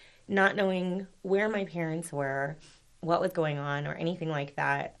safety, not knowing where my parents were, what was going on or anything like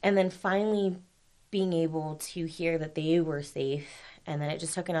that. And then finally being able to hear that they were safe. And then it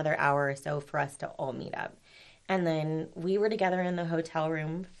just took another hour or so for us to all meet up. And then we were together in the hotel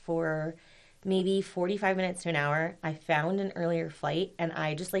room for maybe 45 minutes to an hour. I found an earlier flight and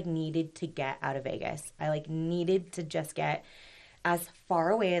I just like needed to get out of Vegas. I like needed to just get as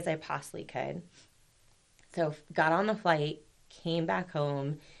far away as I possibly could. So got on the flight, came back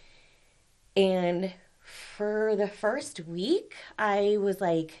home, and for the first week, I was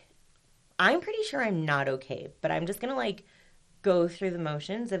like, I'm pretty sure I'm not okay, but I'm just going to like go through the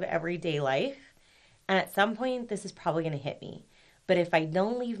motions of everyday life. And at some point, this is probably going to hit me. But if I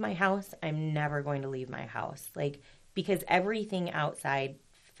don't leave my house, I'm never going to leave my house. Like, because everything outside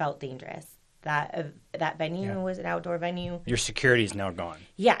felt dangerous. That venue was an outdoor venue. Your security is now gone.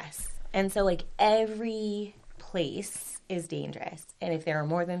 Yes. And so, like, every place is dangerous. And if there are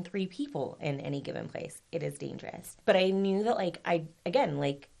more than 3 people in any given place, it is dangerous. But I knew that,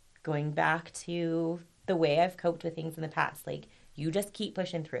 like, going back to the way I've coped with things in the past, like, you just keep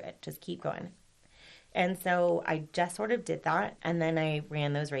pushing through it. Just keep going. And so I just sort of did that. And then I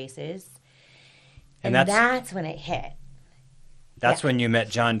ran those races. And that's when it hit. That's when you met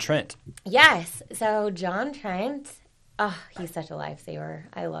John Trent. Yes. So John Trent, he's such a lifesaver.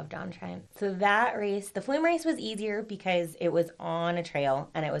 I love John Trent. So that race, the flume race was easier because it was on a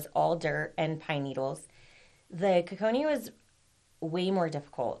trail and it was all dirt and pine needles. The Kekoni was way more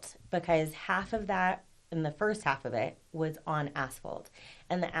difficult because half of that, in the first half of it, was on asphalt.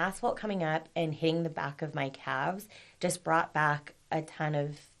 And the asphalt coming up and hitting the back of my calves just brought back a ton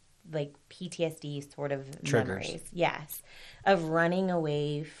of like PTSD sort of triggers. Memories. Yes. Of running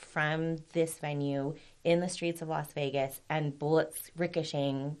away from this venue in the streets of Las Vegas and bullets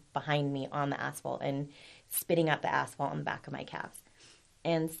ricocheting behind me on the asphalt and spitting out the asphalt on the back of my calves.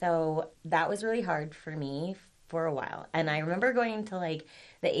 And so that was really hard for me for a while. And I remember going to like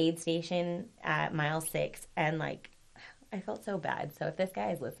the aid station at mile 6 and like I felt so bad. So if this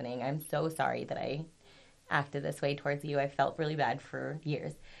guy is listening, I'm so sorry that I acted this way towards you. I felt really bad for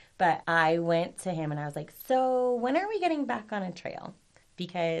years. But I went to him and I was like, so when are we getting back on a trail?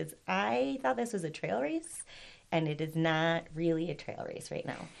 Because I thought this was a trail race and it is not really a trail race right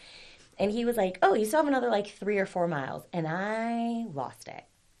now. And he was like, oh, you still have another like 3 or 4 miles. And I lost it.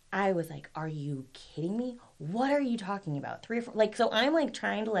 I was like, are you kidding me? What are you talking about? 3 or 4? Like, so I'm like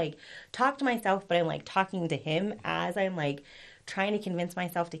trying to like talk to myself, but I'm like talking to him as I'm like trying to convince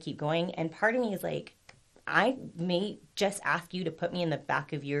myself to keep going. And part of me is like, I may just ask you to put me in the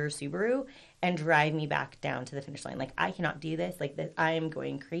back of your Subaru and drive me back down to the finish line. Like, I cannot do this. Like, this, I am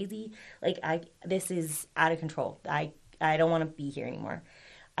going crazy. Like, this is out of control. I don't want to be here anymore.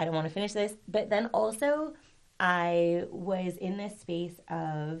 I don't want to finish this. But then also, I was in this space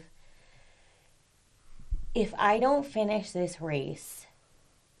of, if I don't finish this race,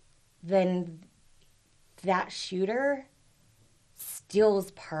 then that shooter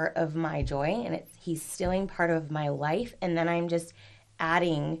steals part of my joy, and he's stealing part of my life, and then I'm just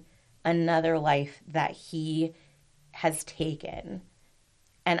adding another life that he has taken,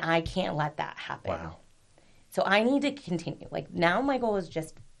 and I can't let that happen. Wow. So I need to continue. Like, now my goal is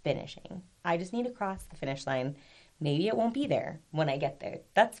just finishing. I just need to cross the finish line. Maybe it won't be there when I get there.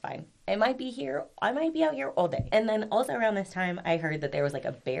 That's fine. It might be here. I might be out here all day. And then also around this time, I heard that there was like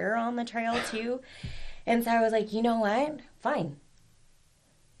a bear on the trail too. And so I was like, you know what? Fine.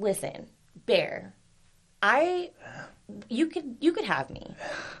 Listen, bear, you could have me.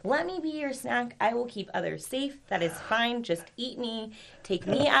 Let me be your snack. I will keep others safe. That is fine. Just eat me. Take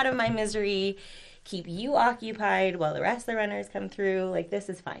me out of my misery. Keep you occupied while the rest of the runners come through. Like, this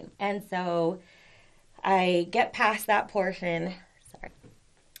is fine. And so I get past that portion. Sorry.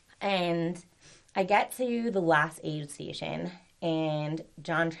 And I get to the last aid station, and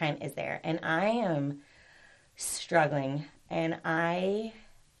John Trent is there. And I am struggling, and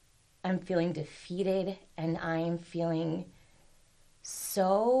I'm feeling defeated, and I'm feeling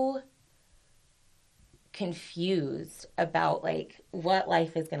so confused about like what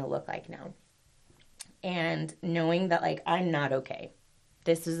life is going to look like now. And knowing that like I'm not okay.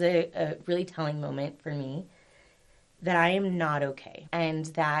 This is a really telling moment for me that I am not okay, and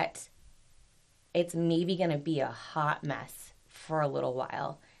that it's maybe going to be a hot mess for a little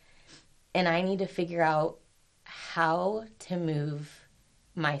while. And I need to figure out how to move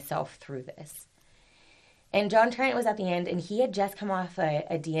myself through this. And John Trent was at the end, and he had just come off a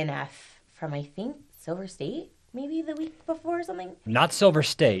DNF from, I think, Silver State maybe the week before or something. Not Silver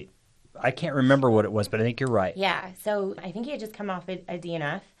State. I can't remember what it was, but I think you're right. Yeah, so I think he had just come off a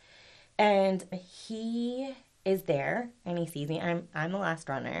DNF, and he is there, and he sees me. I'm the last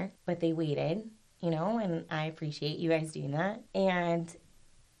runner, but they waited, and I appreciate you guys doing that. And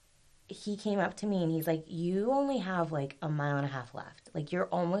he came up to me, and he's like, you only have like a mile and a half left. Like, you're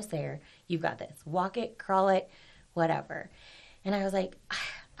almost there. You've got this. Walk it, crawl it, whatever. And I was like,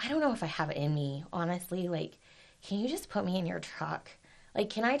 I don't know if I have it in me, honestly. Like, can you just put me in your truck? Like,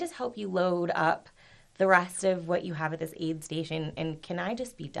 can I just help you load up the rest of what you have at this aid station? And can I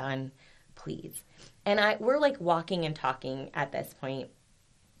just be done, please? And we're like walking and talking at this point.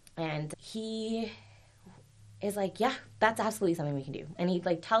 And he is like, yeah, that's absolutely something we can do. And he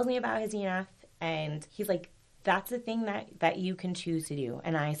like tells me about his ENF. And he's like, that's the thing that you can choose to do.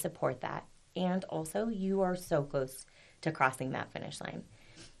 And I support that. And also, you are so close to crossing that finish line.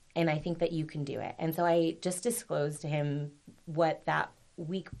 And I think that you can do it. And so I just disclosed to him what that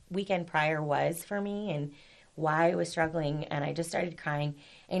weekend prior was for me and why I was struggling. And I just started crying.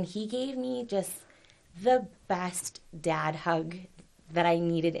 And he gave me just the best dad hug that I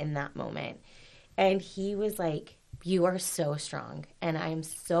needed in that moment. And he was like, you are so strong. And I'm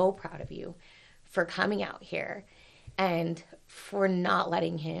so proud of you for coming out here and for not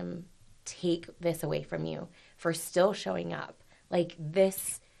letting him take this away from you, for still showing up. Like,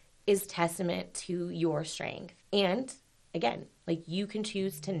 this is testament to your strength. And again, like, you can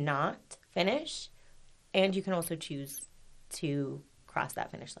choose to not finish, and you can also choose to cross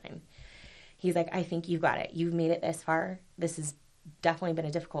that finish line. He's like, I think you've got it. You've made it this far. This has definitely been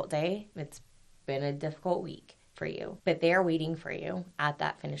a difficult day. It's been a difficult week for you, but they are waiting for you at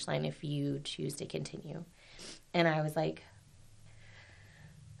that finish line if you choose to continue. And I was like,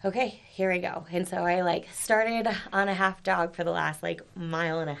 okay, here we go. And so I like started on a half jog for the last like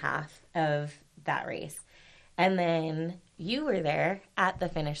mile and a half of that race. And then you were there at the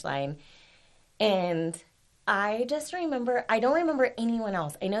finish line. And I just remember, I don't remember anyone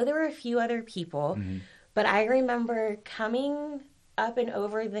else. I know there were a few other people, but I remember coming up and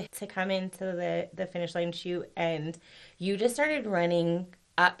over to come into the finish line chute, and you just started running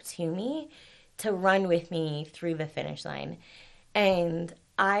up to me to run with me through the finish line. And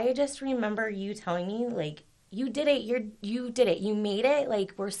I just remember you telling me, like, you did it. You did it. You made it.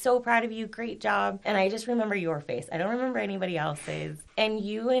 Like, we're so proud of you. Great job. And I just remember your face. I don't remember anybody else's. And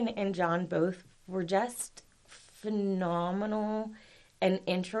you and John both were just phenomenal and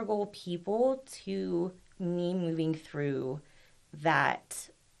integral people to me moving through that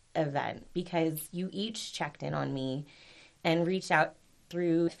event, because you each checked in on me and reached out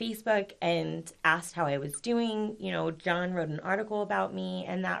through Facebook and asked how I was doing. John wrote an article about me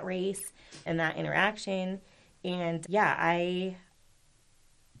and that race and that interaction. And yeah, I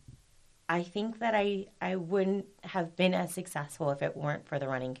think that I wouldn't have been as successful if it weren't for the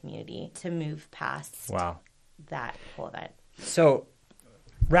running community to move past that whole event. So,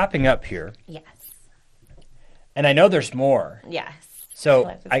 wrapping up here. Yes. And I know there's more. Yes.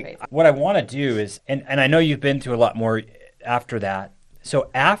 So what I want to do is, and I know you've been through a lot more after that.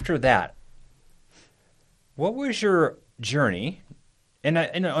 So after that, what was your journey? And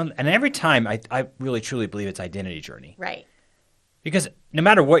every time I really truly believe it's identity journey. Right. Because no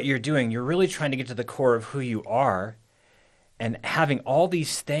matter what you're doing, you're really trying to get to the core of who you are, and having all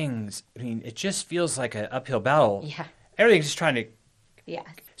these things. I mean, it just feels like an uphill battle. Yeah. Everything's just trying to. Yes.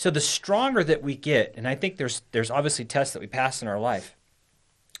 So the stronger that we get, and I think there's obviously tests that we pass in our life,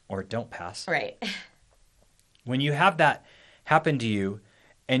 or don't pass. Right. When you have that happen to you,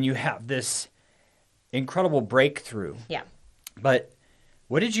 and you have this incredible breakthrough. Yeah. But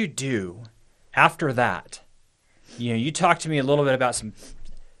what did you do after that? You talked to me a little bit about some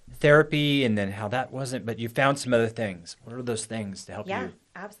therapy and then how that wasn't, but you found some other things. What are those things to help you? Yeah,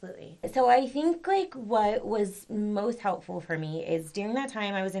 absolutely. So I think like what was most helpful for me is during that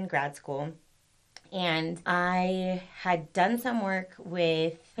time I was in grad school, and I had done some work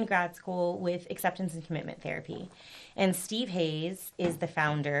in grad school with acceptance and commitment therapy. And Steve Hayes is the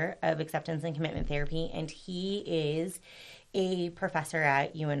founder of acceptance and commitment therapy, and he is a professor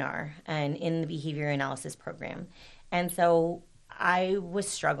at UNR and in the behavior analysis program. And so I was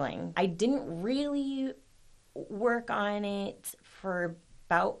struggling. I didn't really work on it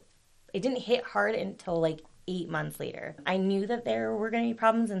it didn't hit hard until like 8 months later. I knew that there were going to be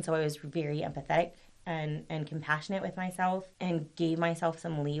problems, and so I was very empathetic and compassionate with myself and gave myself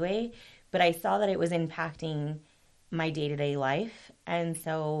some leeway. But I saw that it was impacting my day-to-day life, and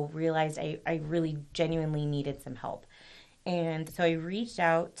so realized I really genuinely needed some help. And so I reached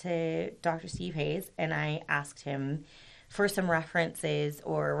out to Dr. Steve Hayes, and I asked him for some references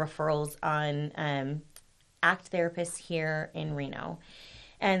or referrals on ACT therapists here in Reno.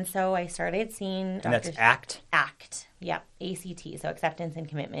 And so I started seeing doctors. And that's ACT? ACT, yeah, ACT, so acceptance and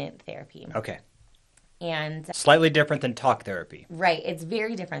commitment therapy. Okay. And slightly different than talk therapy. Right, it's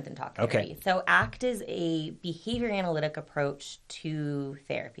very different than talk therapy. Okay. So ACT is a behavior analytic approach to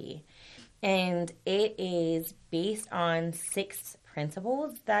therapy. And it is based on 6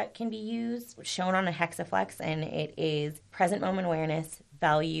 principles that can be used, shown on a hexaflex, and it is present moment awareness,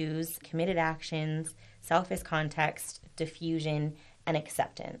 values, committed actions, self as context, diffusion, and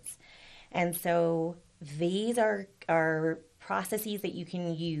acceptance. And so these are processes that you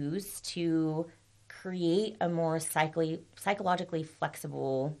can use to create a more psychologically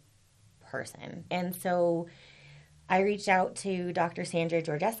flexible person. And so I reached out to Dr. Sandra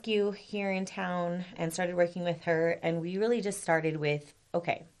Georgescu here in town and started working with her. And we really just started with,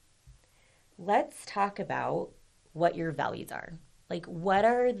 okay, let's talk about what your values are. Like, what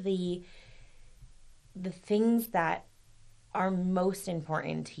are the things that are most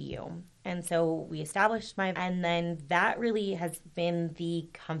important to you? And so we established and then that really has been the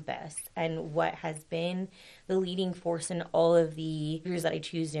compass and what has been the leading force in all of the years that I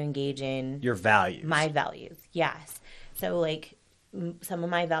choose to engage in. Your values. My values, yes. So like some of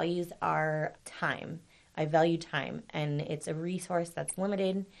my values are time. I value time, and it's a resource that's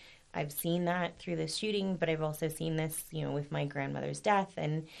limited. I've seen that through this shooting, but I've also seen this, with my grandmother's death.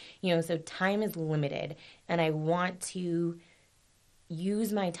 And, so time is limited, and I want to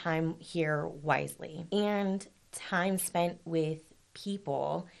use my time here wisely. And time spent with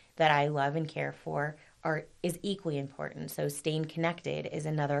people that I love and care for is equally important. So staying connected is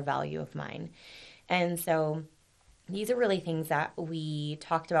another value of mine. And so these are really things that we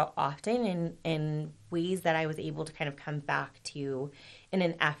talked about often in ways that I was able to kind of come back to in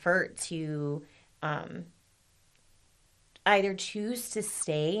an effort to either choose to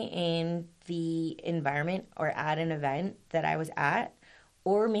stay in the environment or at an event that I was at,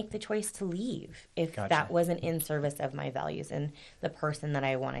 or make the choice to leave if Gotcha. That wasn't in service of my values and the person that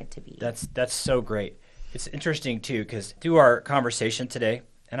I wanted to be. That's so great. It's interesting, too, because through our conversation today,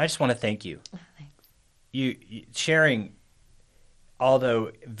 and I just want to thank you. Oh, thanks. You sharing,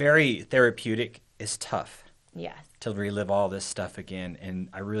 although very therapeutic, is tough. Yes. To relive all this stuff again, and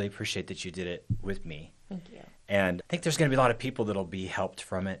I really appreciate that you did it with me. Thank you. And I think there's going to be a lot of people that'll be helped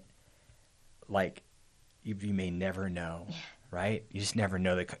from it. Like, you may never know, right? You just never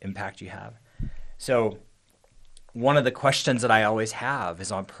know the impact you have. So one of the questions that I always have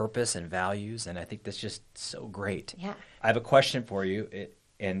is on purpose and values, and I think that's just so great. Yeah. I have a question for you,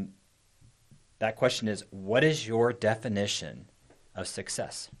 and that question is, what is your definition of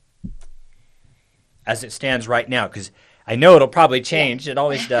success as it stands right now? Because I know it'll probably change. It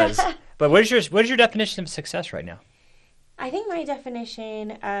always does. But what is your definition of success right now? I think my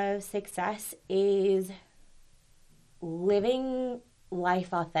definition of success is living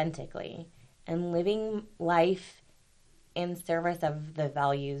life authentically and living life in service of the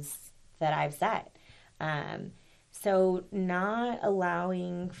values that I've set. So not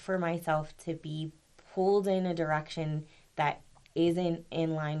allowing for myself to be pulled in a direction that isn't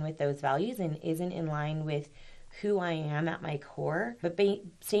in line with those values and isn't in line with who I am at my core, but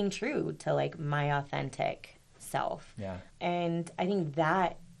staying true to like my authentic self. Yeah. And I think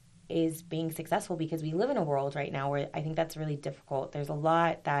that is being successful, because we live in a world right now where I think that's really difficult. There's a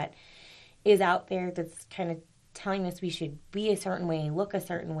lot that is out there that's kind of telling us we should be a certain way, look a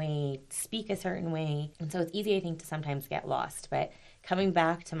certain way, speak a certain way. And so it's easy, I think, to sometimes get lost. But coming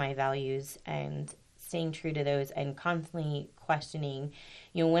back to my values and staying true to those and constantly questioning,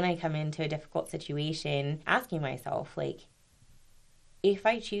 when I come into a difficult situation, asking myself, like, if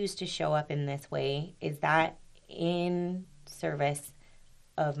I choose to show up in this way, is that in service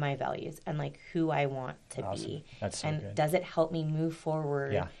of my values and like who I want to Awesome. Be? That's so and good. Does it help me move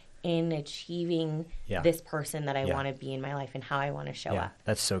forward in achieving this person that I want to be in my life and how I want to show up?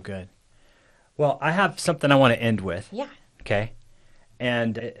 That's so good. Well, I have something I want to end with. Yeah. Okay.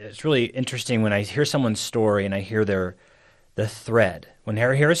 And it's really interesting when I hear someone's story and I hear the thread. When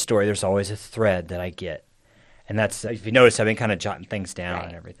I hear a story, there's always a thread that I get. And that's, if you notice, I've been kind of jotting things down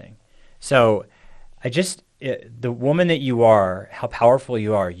and everything. So the woman that you are, how powerful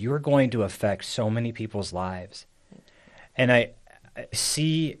you are going to affect so many people's lives. And I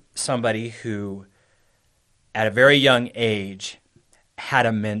see somebody who, at a very young age, had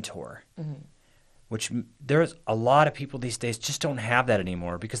a mentor, which there's a lot of people these days just don't have that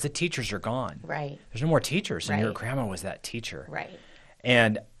anymore because the teachers are gone. Right. There's no more teachers, and your grandma was that teacher. Right.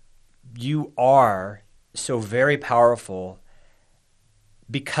 And you are so very powerful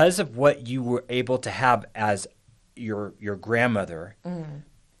because of what you were able to have as your grandmother,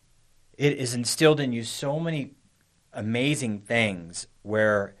 it is instilled in you so many amazing things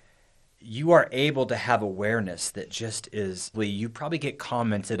where you are able to have awareness that just is, you probably get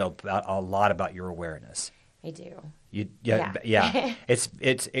commented about a lot about your awareness. I do. Yeah.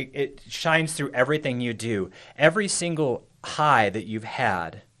 It shines through everything you do. Every single high that you've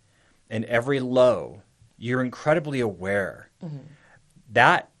had and every low, you're incredibly aware.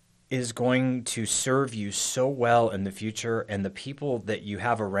 That is going to serve you so well in the future, and the people that you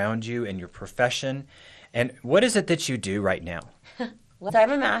have around you and your profession. And what is it that you do right now? So I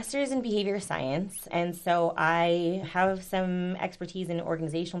have a master's in behavior science, and so I have some expertise in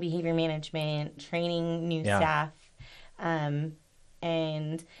organizational behavior management, training new staff,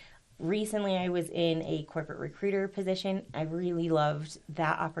 and recently I was in a corporate recruiter position. I really loved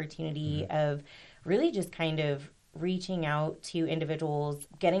that opportunity of really just kind of reaching out to individuals,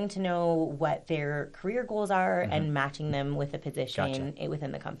 getting to know what their career goals are, and matching them with a position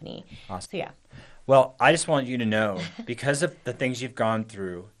within the company. Awesome. So yeah. Well, I just want you to know, because of the things you've gone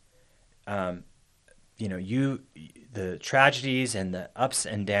through, the tragedies and the ups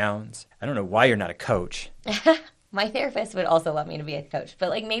and downs. I don't know why you're not a coach. My therapist would also love me to be a coach, but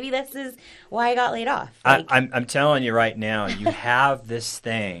maybe this is why I got laid off. I'm telling you right now, you have this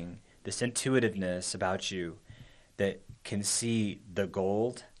thing, this intuitiveness about you that can see the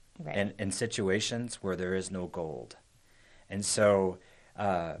gold in situations where there is no gold. And so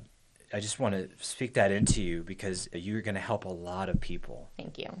I just want to speak that into you, because you're going to help a lot of people.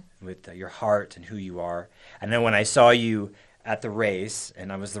 Thank you. With your heart and who you are. And then when I saw you at the race,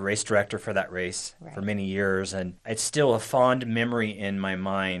 and I was the race director for that race for many years, and it's still a fond memory in my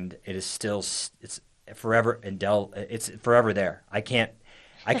mind. It is still, it's forever it's forever there. I can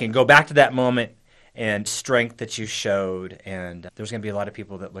go back to that moment and strength that you showed, and there's going to be a lot of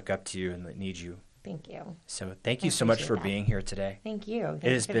people that look up to you and that need you. Thank you. So thank you so much for being here today. Thank you.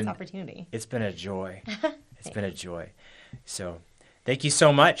 Thanks for this opportunity. It's been a joy. It's been a joy. So thank you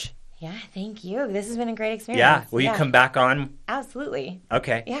so much. Yeah, thank you. This has been a great experience. Yeah. Will you come back on? Absolutely.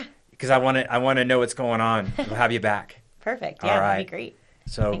 Okay. Yeah. Because I want to know what's going on. We'll have you back. Perfect. Yeah, that'd be great.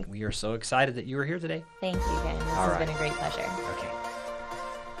 So Thanks. We are so excited that you were here today. Thank you, Ken. This has been a great pleasure. Okay.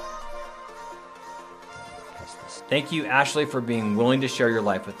 Thank you, Ashlie, for being willing to share your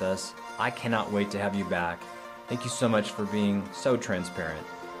life with us. I cannot wait to have you back. Thank you so much for being so transparent.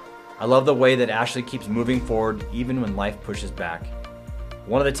 I love the way that Ashlie keeps moving forward even when life pushes back.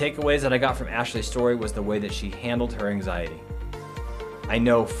 One of the takeaways that I got from Ashlie's story was the way that she handled her anxiety. I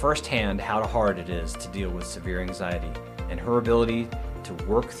know firsthand how hard it is to deal with severe anxiety, and her ability to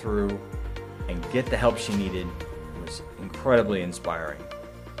work through and get the help she needed was incredibly inspiring.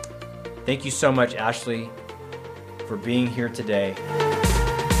 Thank you so much, Ashlie, for being here today.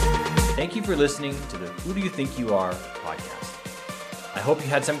 Thank you for listening to the Who Do You Think You Are podcast. I hope you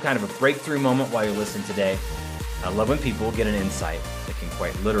had some kind of a breakthrough moment while you listened today. I love when people get an insight that can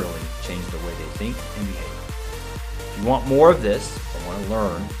quite literally change the way they think and behave. If you want more of this or want to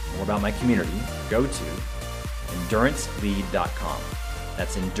learn more about my community, go to endurancelead.com.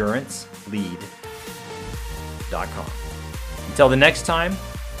 That's endurancelead.com. Until the next time,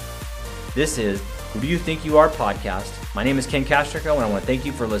 this is Who Do You Think You Are podcast. My name is Ken Castrico, and I want to thank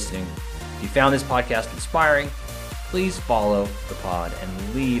you for listening. If you found this podcast inspiring, please follow the pod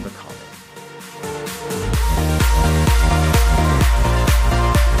and leave a comment.